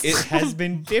 rupees. It has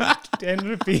been tipped 10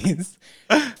 rupees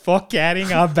for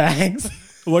carrying our bags.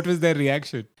 What was their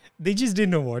reaction? They just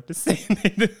didn't know what to say.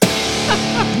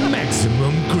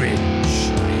 Maximum cringe.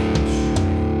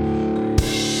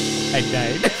 I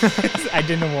died. I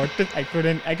didn't know what to. I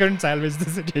couldn't salvage the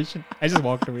situation. I just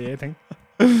walked away, I think.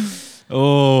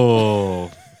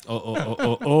 Oh.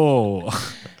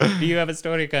 Do you have a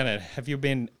story, Karan? Have you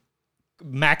been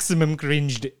maximum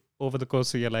cringed over the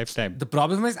course of your lifetime? The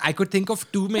problem is I could think of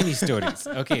too many stories.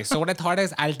 Okay, so what I thought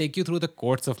is I'll take you through the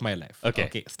course of my life.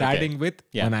 Okay. Starting with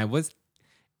Yeah. when I was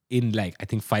in I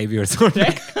think 5 years old.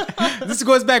 This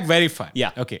goes back very far.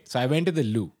 Yeah. Okay, so I went to the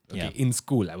loo. Okay, Yeah. in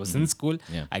school. I was in school.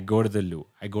 Yeah. I go to the loo.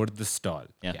 I go to the stall.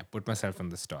 Yeah. Put myself in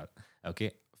the stall.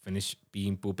 Okay, finish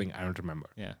peeing, pooping. I don't remember.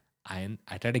 Yeah. I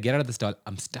try to get out of the stall.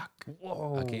 I'm stuck.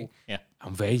 Whoa. Okay. Yeah.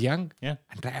 I'm very young. Yeah.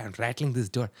 I'm rattling this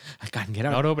door. I can't get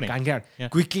out. Not opening. Can't get out. Yeah.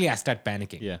 Quickly, I start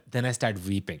panicking. Yeah. Then I start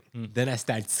weeping. Then I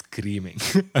start screaming.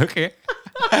 Okay.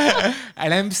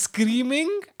 And I'm screaming.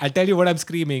 I'll tell you what I'm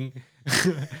screaming.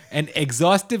 An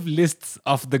exhaustive lists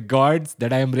of the gods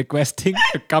that I am requesting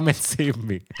to come and save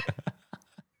me.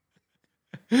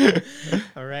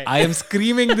 All right. I am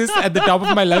screaming this at the top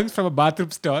of my lungs from a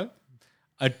bathroom stall.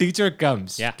 A teacher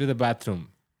comes Yeah. to the bathroom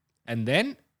and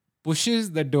then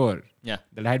pushes the door Yeah.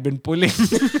 that I had been pulling.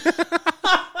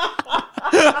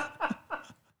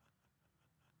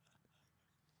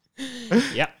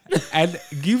 Yeah. And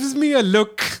gives me a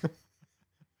look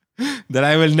that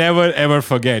I will never ever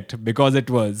forget because it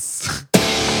was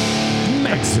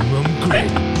Maximum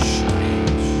cringe.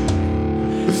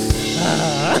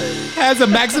 Has a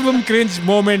maximum cringe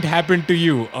moment happened to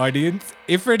you, audience?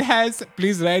 If it has,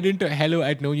 please write into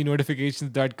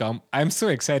hello@nonyounotifications.com. I'm so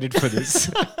excited for this.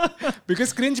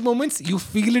 Because cringe moments, you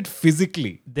feel it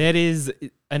physically. There is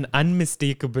an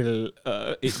unmistakable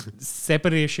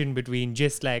separation between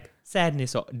just like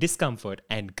sadness or discomfort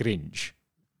and cringe.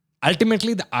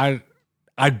 Ultimately, our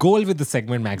goal with the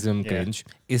segment Maximum Cringe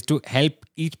is to help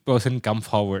each person come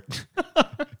forward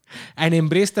and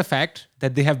embrace the fact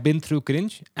that they have been through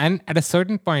cringe. And at a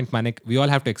certain point, Manik, we all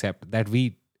have to accept that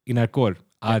we, in our core,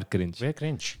 are cringe. We're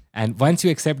cringe. And once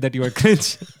you accept that you are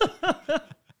cringe,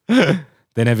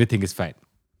 then everything is fine.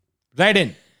 Right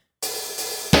in.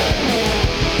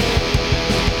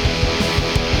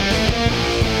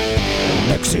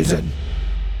 Next season.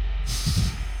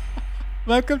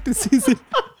 Welcome to season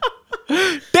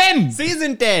 10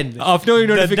 Season 10. of No The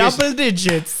Notification. double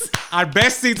digits. Our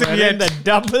best season We're yet. in the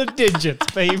double digits,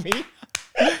 baby.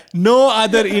 No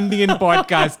other Indian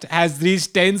podcast has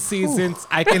reached 10 seasons,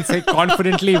 I can say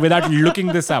confidently without looking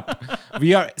this up.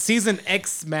 We are season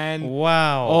X, man.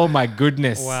 Wow. Oh my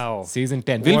goodness. Wow. Season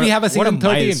 10. Will What we a- have a what a season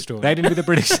 13? milestone. Right in with the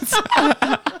predictions.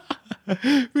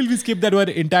 Will we skip that one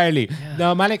entirely?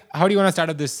 Now, Malik, how do you want to start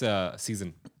off this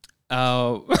season?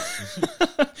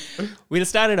 We'll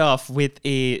start it off with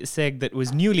a seg that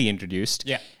was newly introduced.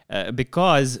 Yeah.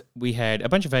 Because we had a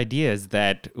bunch of ideas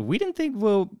that we didn't think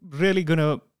were really going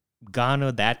to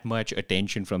garner that much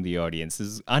attention from the audience. This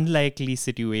is unlikely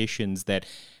situations that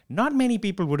not many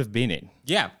people would have been in.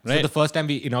 Yeah. So Right. the first time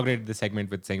we inaugurated the segment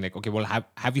with saying like, okay, well,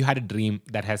 have you had a dream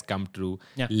that has come true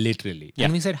Yeah. literally? Yeah.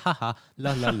 And we said, haha,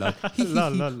 la la la. La,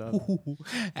 la, la.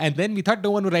 And then we thought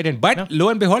no one would write in. But lo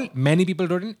and behold, many people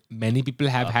wrote in. Many people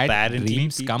have had Apparently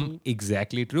dreams people- come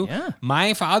exactly true. Yeah.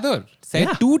 My father said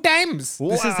Yeah. 2 times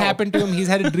this has Wow. happened to him. He's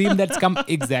had a dream that's come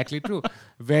exactly true.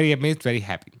 Very amazed, very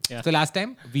happy. Yeah. So last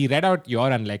time we read out your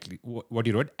unlikely, what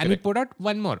you wrote, and we put out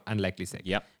one more unlikely seg.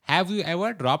 Yep. Have you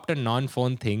ever dropped a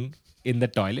non-phone thing in the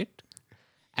toilet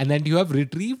and then you have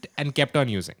retrieved and kept on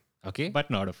using? Okay. But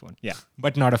not a phone. Yeah.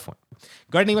 But not a phone.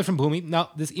 Got an email from Bhumi. Now,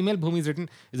 this email Bhumi has written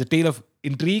is a tale of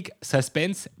intrigue,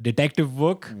 suspense, detective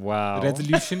work, Wow.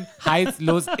 resolution, highs,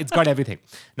 lows. It's got everything.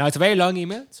 Now, it's a very long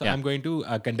email, so Yeah. I'm going to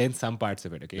condense some parts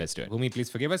of it. Okay. Let's do it. Bhumi, please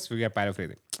forgive us. We are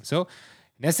paraphrasing. So,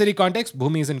 necessary context: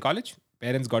 Bhumi is in college.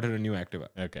 Parents got her a new Activa.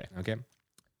 Okay. Okay.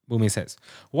 Bhumi says,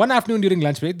 one afternoon during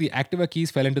lunch break, the Activa keys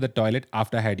fell into the toilet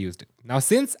after I had used it. Now,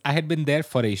 since I had been there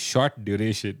for a short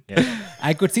duration,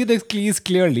 I could see the keys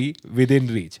clearly within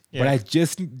reach. But I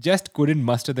just couldn't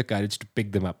muster the courage to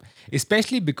pick them up,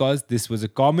 especially because this was a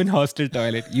common hostel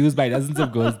toilet used by dozens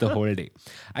of girls the whole day.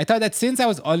 I thought that since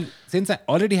I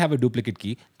already have a duplicate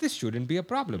key, this shouldn't be a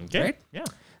problem, right? Yeah.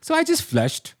 So I just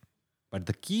flushed, but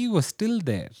the key was still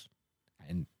there.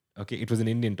 And okay, it was an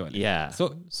Indian toilet. Yeah.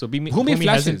 So Bhumi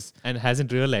flushes.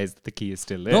 hasn't realized the key is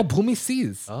still there. No, Bhumi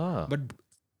sees. Ah. But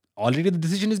already the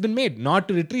decision has been made not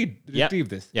to retrieve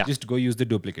this. Yeah. Just go use the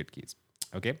duplicate keys.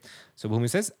 Okay. So Bhumi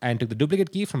says, and took the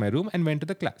duplicate key from my room and went to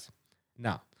the class.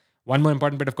 Now, one more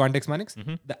important bit of context, Manix.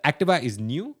 The Activa is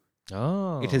new.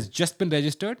 Oh. It has just been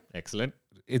registered. Excellent.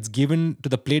 It's given to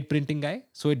the plate printing guy.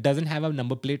 So it doesn't have a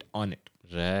number plate on it.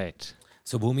 Right.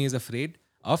 So Bhumi is afraid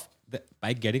of the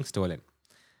bike getting stolen.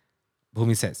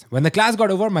 Bhumi says, when the class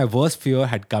got over, my worst fear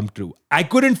had come true. I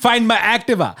couldn't find my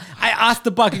Activa. I asked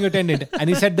the parking attendant and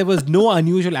he said there was no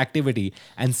unusual activity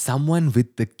and someone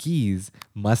with the keys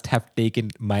must have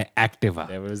taken my Activa.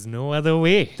 There was no other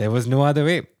way. There was no other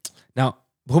way. Now,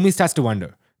 Bhumi starts to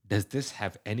wonder, does this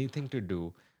have anything to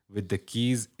do with the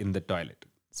keys in the toilet?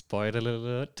 Spoiler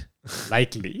alert.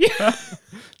 Likely.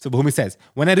 So Bhumi says,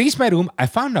 when I reached my room, I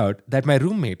found out that my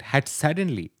roommate had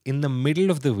suddenly, in the middle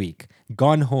of the week,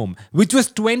 gone home, which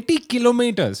was 20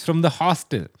 kilometers from the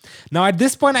hostel. Now, at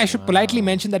this point, I should politely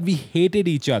mention that we hated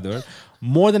each other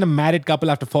more than a married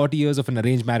couple after 40 years of an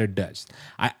arranged marriage does.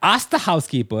 I asked the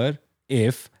housekeeper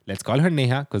if, let's call her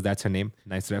Neha, because that's her name,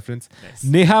 nice reference.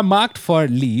 Neha marked for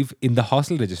leave in the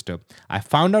hostel register. I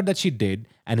found out that she did,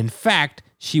 and in fact,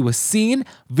 she was seen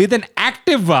with an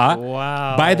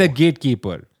Activa by the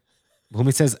gatekeeper.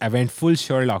 Bhumi says, I went full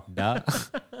Sherlock, duh.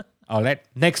 All right,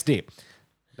 next day.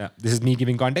 Now, this is me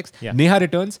giving context. Yeah. Neha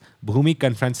returns. Bhumi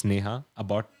confronts Neha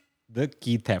about the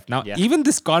key theft. Now, even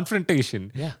this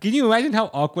confrontation, can you imagine how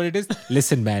awkward it is?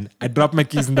 Listen, man, I dropped my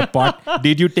keys in the pot.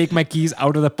 Did you take my keys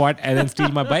out of the pot and then steal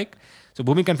my bike? So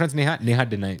Bhumi confronts Neha. Neha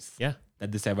denies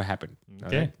that this ever happened.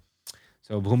 Okay. All right?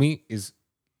 So Bhumi is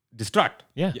distraught.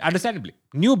 Yeah. Understandably.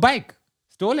 New bike.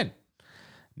 Stolen.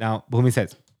 Now, Bhumi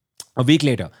says, a week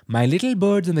later, my little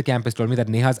birds in the campus told me that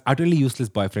Neha's utterly useless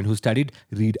boyfriend who studied,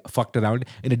 fucked around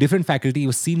in a different faculty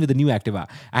was seen with a new Activa.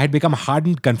 I had become a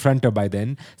hardened confronter by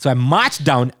then. So I marched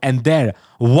down and there,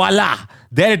 voila,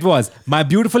 there it was. My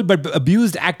beautiful but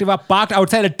abused Activa parked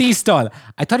outside a tea stall.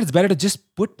 I thought it's better to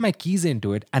just put my keys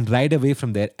into it and ride away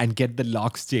from there and get the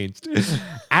locks changed.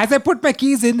 As I put my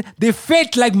keys in, they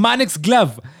fit like Manik's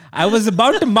glove. I was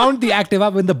about to mount the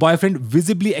Activa when the boyfriend,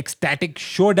 visibly ecstatic,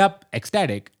 showed up and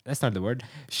started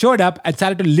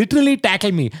to literally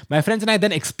tackle me. My friends and I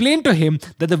then explained to him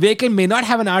that the vehicle may not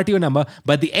have an RTO number,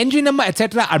 but the engine number,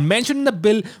 etc. are mentioned in the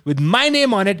bill with my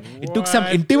name on it. It took some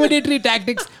intimidatory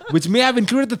tactics, which may have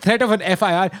included the threat of an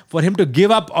FIR for him to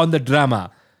give up on the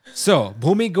drama. So,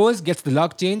 Bhumi goes, gets the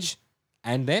lock change,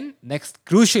 and then next,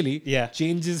 crucially,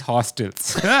 changes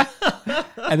hostels.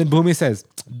 And then Bhumi says,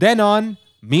 then on,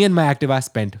 me and my Activa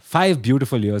spent 5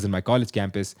 beautiful years in my college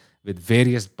campus with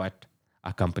various but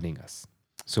accompanying us.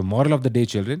 So, moral of the day,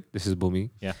 children, this is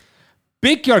Bhumi. Yeah.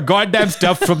 Pick your goddamn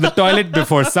stuff from the toilet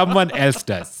before someone else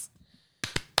does.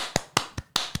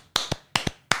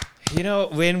 You know,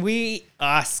 when we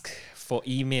ask for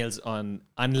emails on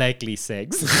unlikely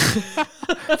sex,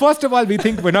 First of all, we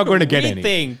think we're not going to get we any.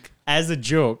 think as a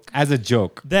joke As a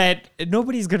joke. that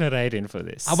nobody's going to write in for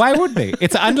this. Why would they?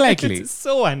 It's unlikely. It's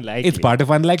so unlikely. It's part of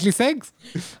unlikely sex.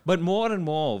 But more and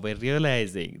more, we're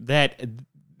realizing that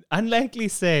unlikely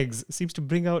sex seems to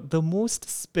bring out the most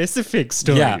specific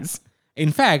stories. Yeah.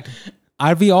 In fact,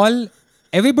 are we all...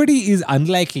 Everybody is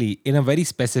unlikely in a very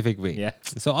specific way. Yeah.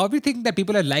 So everything that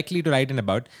people are likely to write in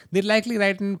about, they're likely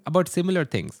writing about similar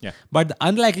things. Yeah. But the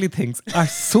unlikely things are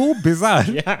so bizarre.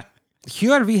 Yeah.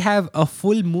 Here we have a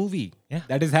full movie Yeah.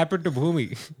 that has happened to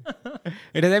Bhumi.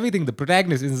 It has everything. The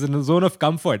protagonist is in a zone of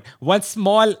comfort. One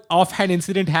small offhand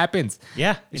incident happens.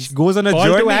 Yeah. She goes on a call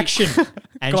journey. to action.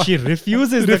 And she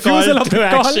refuses the Refusal call of to the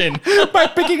call action. by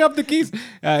picking up the keys.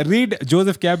 Read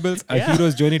Joseph Campbell's A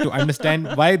Hero's Journey to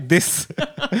understand why this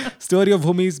story of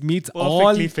Bhumi's meets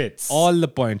Perfectly fits. all the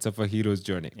points of a hero's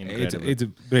journey. Incredible. It's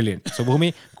brilliant. So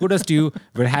Bhumi, kudos to you.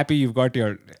 We're happy you've got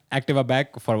your Activa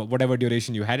back for whatever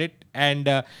duration you had it. And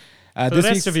For the this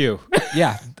rest week's- of you.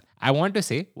 yeah, I want to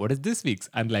say, what is this week's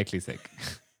unlikely seg?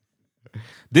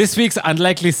 This week's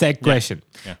unlikely seg question.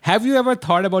 Yeah. Have you ever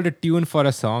thought about a tune for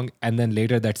a song and then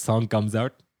later that song comes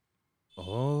out?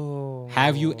 Oh.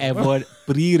 Have you ever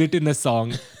pre-written a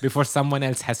song before someone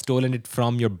else has stolen it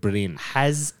from your brain?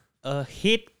 Has a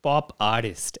hit pop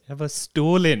artist ever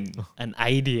stolen an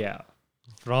idea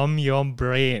from your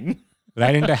brain?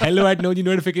 Write into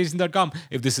hello@nojinotifications.com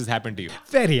if this has happened to you.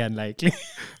 Very unlikely.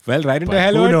 Well, write into But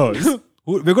hello. who knows?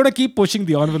 We're going to keep pushing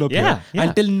the envelope Yeah, here yeah.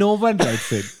 until no one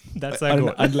writes it. That's our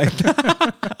goal. Unlike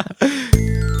that.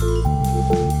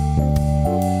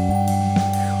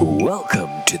 Welcome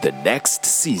to the next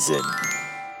season.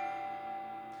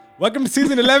 Welcome to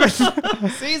season 11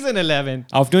 Season 11.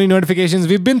 of Noni Notifications.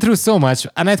 We've been through so much,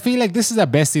 and I feel like this is our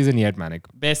best season yet, Manik.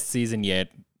 Best season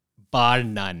yet, bar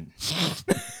none.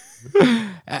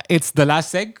 It's the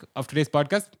last seg of today's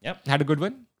podcast. Yep. Had a good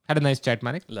one. Had a nice chat,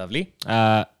 Manik. Lovely.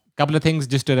 Couple of things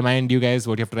just to remind you guys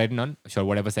what you have to write in on. Sure,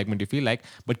 whatever segment you feel like.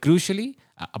 But crucially,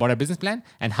 about our business plan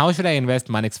and how should I invest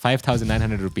Manik's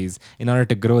 5,900 rupees in order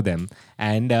to grow them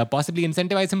and possibly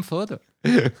incentivize him further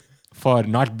for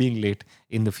not being late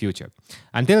in the future.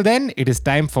 Until then, it is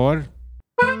time for...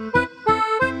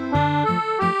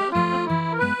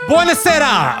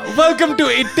 Buonasera! Welcome to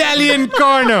Italian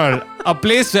Corner, a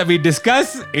place where we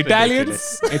discuss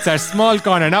Italians. It's our small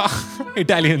corner. Now,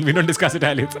 Italian, we don't discuss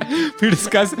Italians. We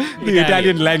discuss the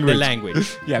Italian language. The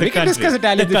language. Yeah, the we can country, discuss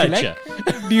Italian the if you culture.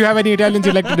 like. Do you have any Italians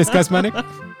you'd like to discuss, Manik?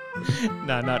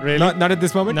 No, not really. Not at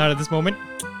this moment? Not at this moment.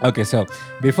 Okay, so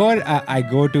before I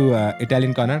go to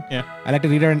Italian Corner, Yeah. I'd like to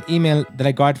read out an email that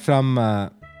I got from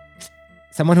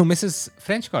someone who misses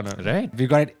French Corner. Right. We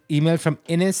got an email from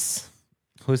Ines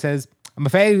who says, I'm a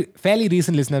fairly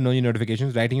recent listener of Noni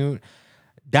Notifications, writing you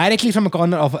directly from a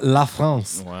corner of La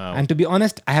France. Wow. And to be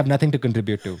honest, I have nothing to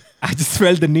contribute to. I just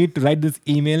felt the need to write this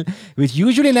email, which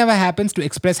usually never happens, to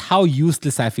express how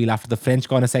useless I feel after the French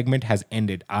Corner segment has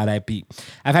ended. RIP.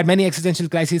 I've had many existential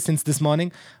crises since this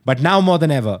morning, but now more than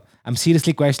ever, I'm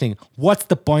seriously questioning what's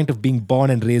the point of being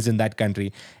born and raised in that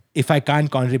country if I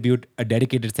can't contribute a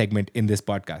dedicated segment in this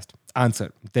podcast?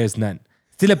 Answer, there's none.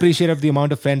 Still appreciate of the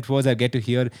amount of French words I get to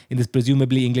hear in this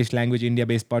presumably English language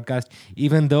India-based podcast,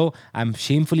 even though I'm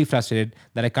shamefully frustrated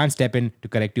that I can't step in to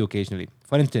correct you occasionally.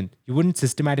 For instance, you wouldn't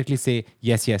systematically say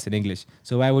yes, yes in English.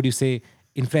 So why would you say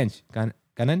in French?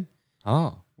 Kanan?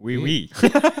 Oh. Oui, oui.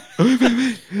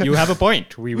 You have a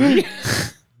point. Oui, oui.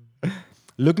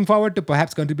 Looking forward to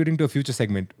perhaps contributing to a future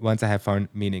segment once I have found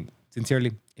meaning.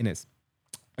 Sincerely, Ines.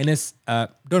 Ines,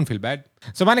 don't feel bad.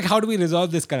 So Manik, how do we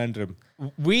resolve this conundrum?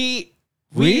 We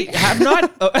have not.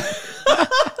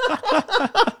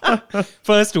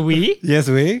 First, we. Yes,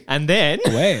 we. And then,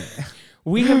 Where?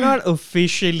 we have not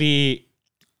officially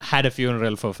had a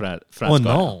funeral for France. Oh,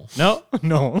 no. No?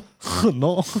 No.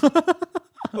 No.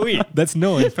 Oui. That's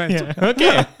no in French. Yeah.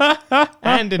 Okay.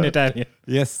 And in Italian.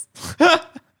 Yes.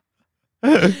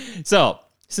 So,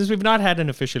 since we've not had an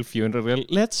official funeral,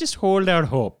 let's just hold out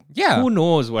hope. Yeah. Who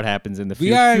knows what happens in the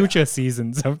future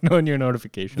seasons of No New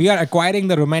Notification. We are acquiring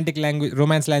the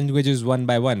romance languages one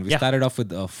by one. We Yeah. started off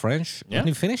with French Yeah. and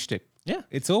we finished it. Yeah.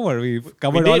 It's over. We've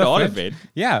covered did all all of of French. it.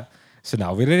 Yeah. So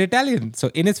now we're in Italian. So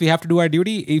in it, we have to do our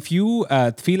duty. If you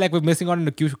feel like we're missing out on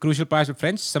the crucial parts of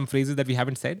French, some phrases that we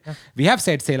haven't said. We have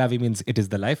said "c'est la vie" means it is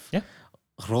the life. Yeah.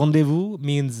 Rendezvous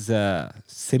means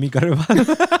semi-karva.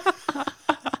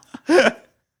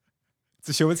 It's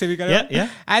a show with semi-karva. Yeah, yeah.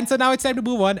 And so now it's time to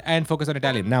move on and focus on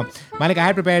Italian. Now, Manik, I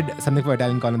had prepared something for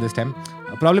Italian Corner this time.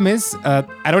 Problem is,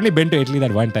 I'd only been to Italy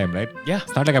that one time, right? Yeah.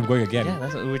 It's not like I'm going again.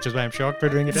 Yeah, which is why I'm shocked we're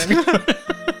doing Italian.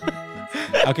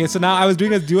 Okay, so now I was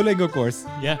doing a Duolingo course.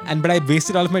 Yeah. But I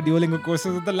wasted all of my Duolingo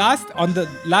courses on the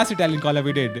last Italian caller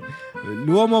we did.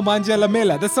 L'uomo mangia la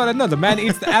mela. That's all I know. The man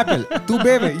eats the apple. Tu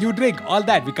beve, you drink. All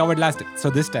that we covered last time.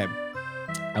 So this time,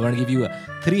 I want to give you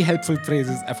 3 helpful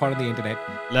phrases I found on the internet.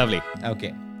 Lovely.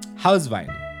 Okay. House wine.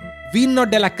 Vino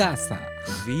della casa.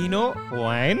 Vino,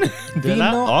 wine,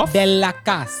 Vino della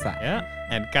casa. Yeah.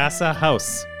 And casa,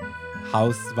 house.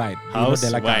 House wine. House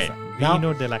Vino della wine. casa. Now,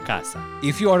 Vino de la casa.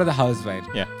 if you order the house wine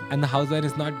Yeah. and the house wine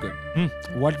is not good,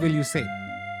 what will you say?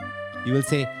 You will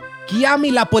say,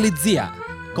 chiami la polizia.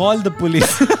 Call the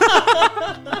police.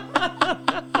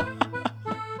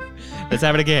 Let's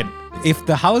have it again. If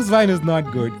the house wine is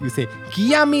not good, you say,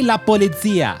 chiami la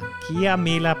polizia.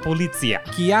 Chiami la polizia.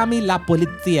 Chiami la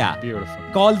polizia. Beautiful.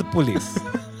 Call the police.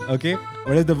 Okay?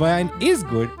 Or if the wine is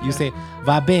good, you say,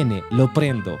 va bene, lo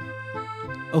prendo.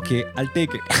 Okay, I'll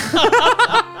take it.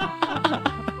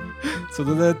 So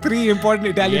those are 3 important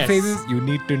Italian Yes. phrases you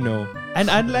need to know. And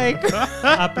unlike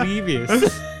our previous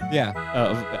Yeah.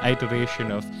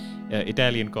 iteration of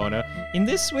Italian Corner, in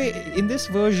this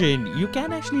version, you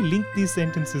can actually link these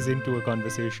sentences into a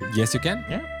conversation. Yes, you can.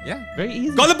 Yeah. Yeah. Very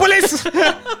easy. Call the police!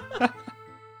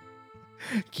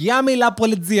 Chiami la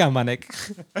polizia, Manik.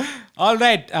 All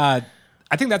right.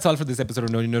 I think that's all for this episode of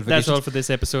No New Notifications. That's all for this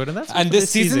episode, and that's all And for this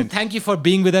season, thank you for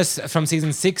being with us from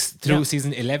season 6 through Yeah.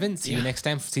 season 11. See you next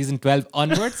time, season 12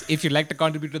 onwards. If you'd like to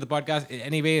contribute to the podcast in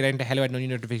any way, write to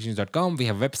hello@nonewnotifications.com. We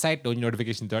have a website,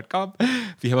 nonewnotifications.com.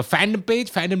 We have a fandom page,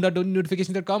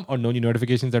 fandom.nonewnotifications.com or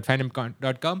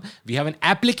nonewnotifications.fandom.com. We have an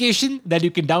application that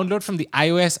you can download from the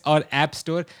iOS or App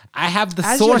Store. I have the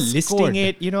As source you're listing code.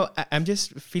 it, I'm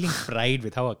just feeling pride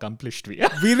with how accomplished we are.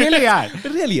 We really are.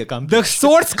 Really The accomplished.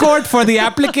 source code for the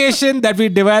application that we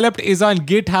developed is on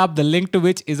GitHub, the link to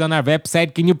which is on our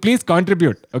website. Can you please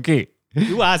contribute? Okay.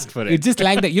 You asked for it. It's just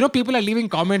like that. People are leaving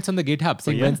comments on the GitHub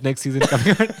saying yeah? when's next season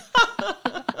coming out.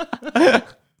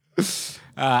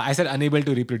 I said unable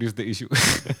to reproduce the issue.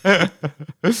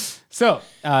 So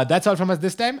that's all from us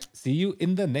this time. See you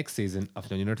in the next season of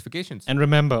No New Notifications. And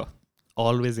remember,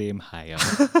 always aim higher.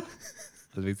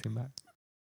 Always aim high.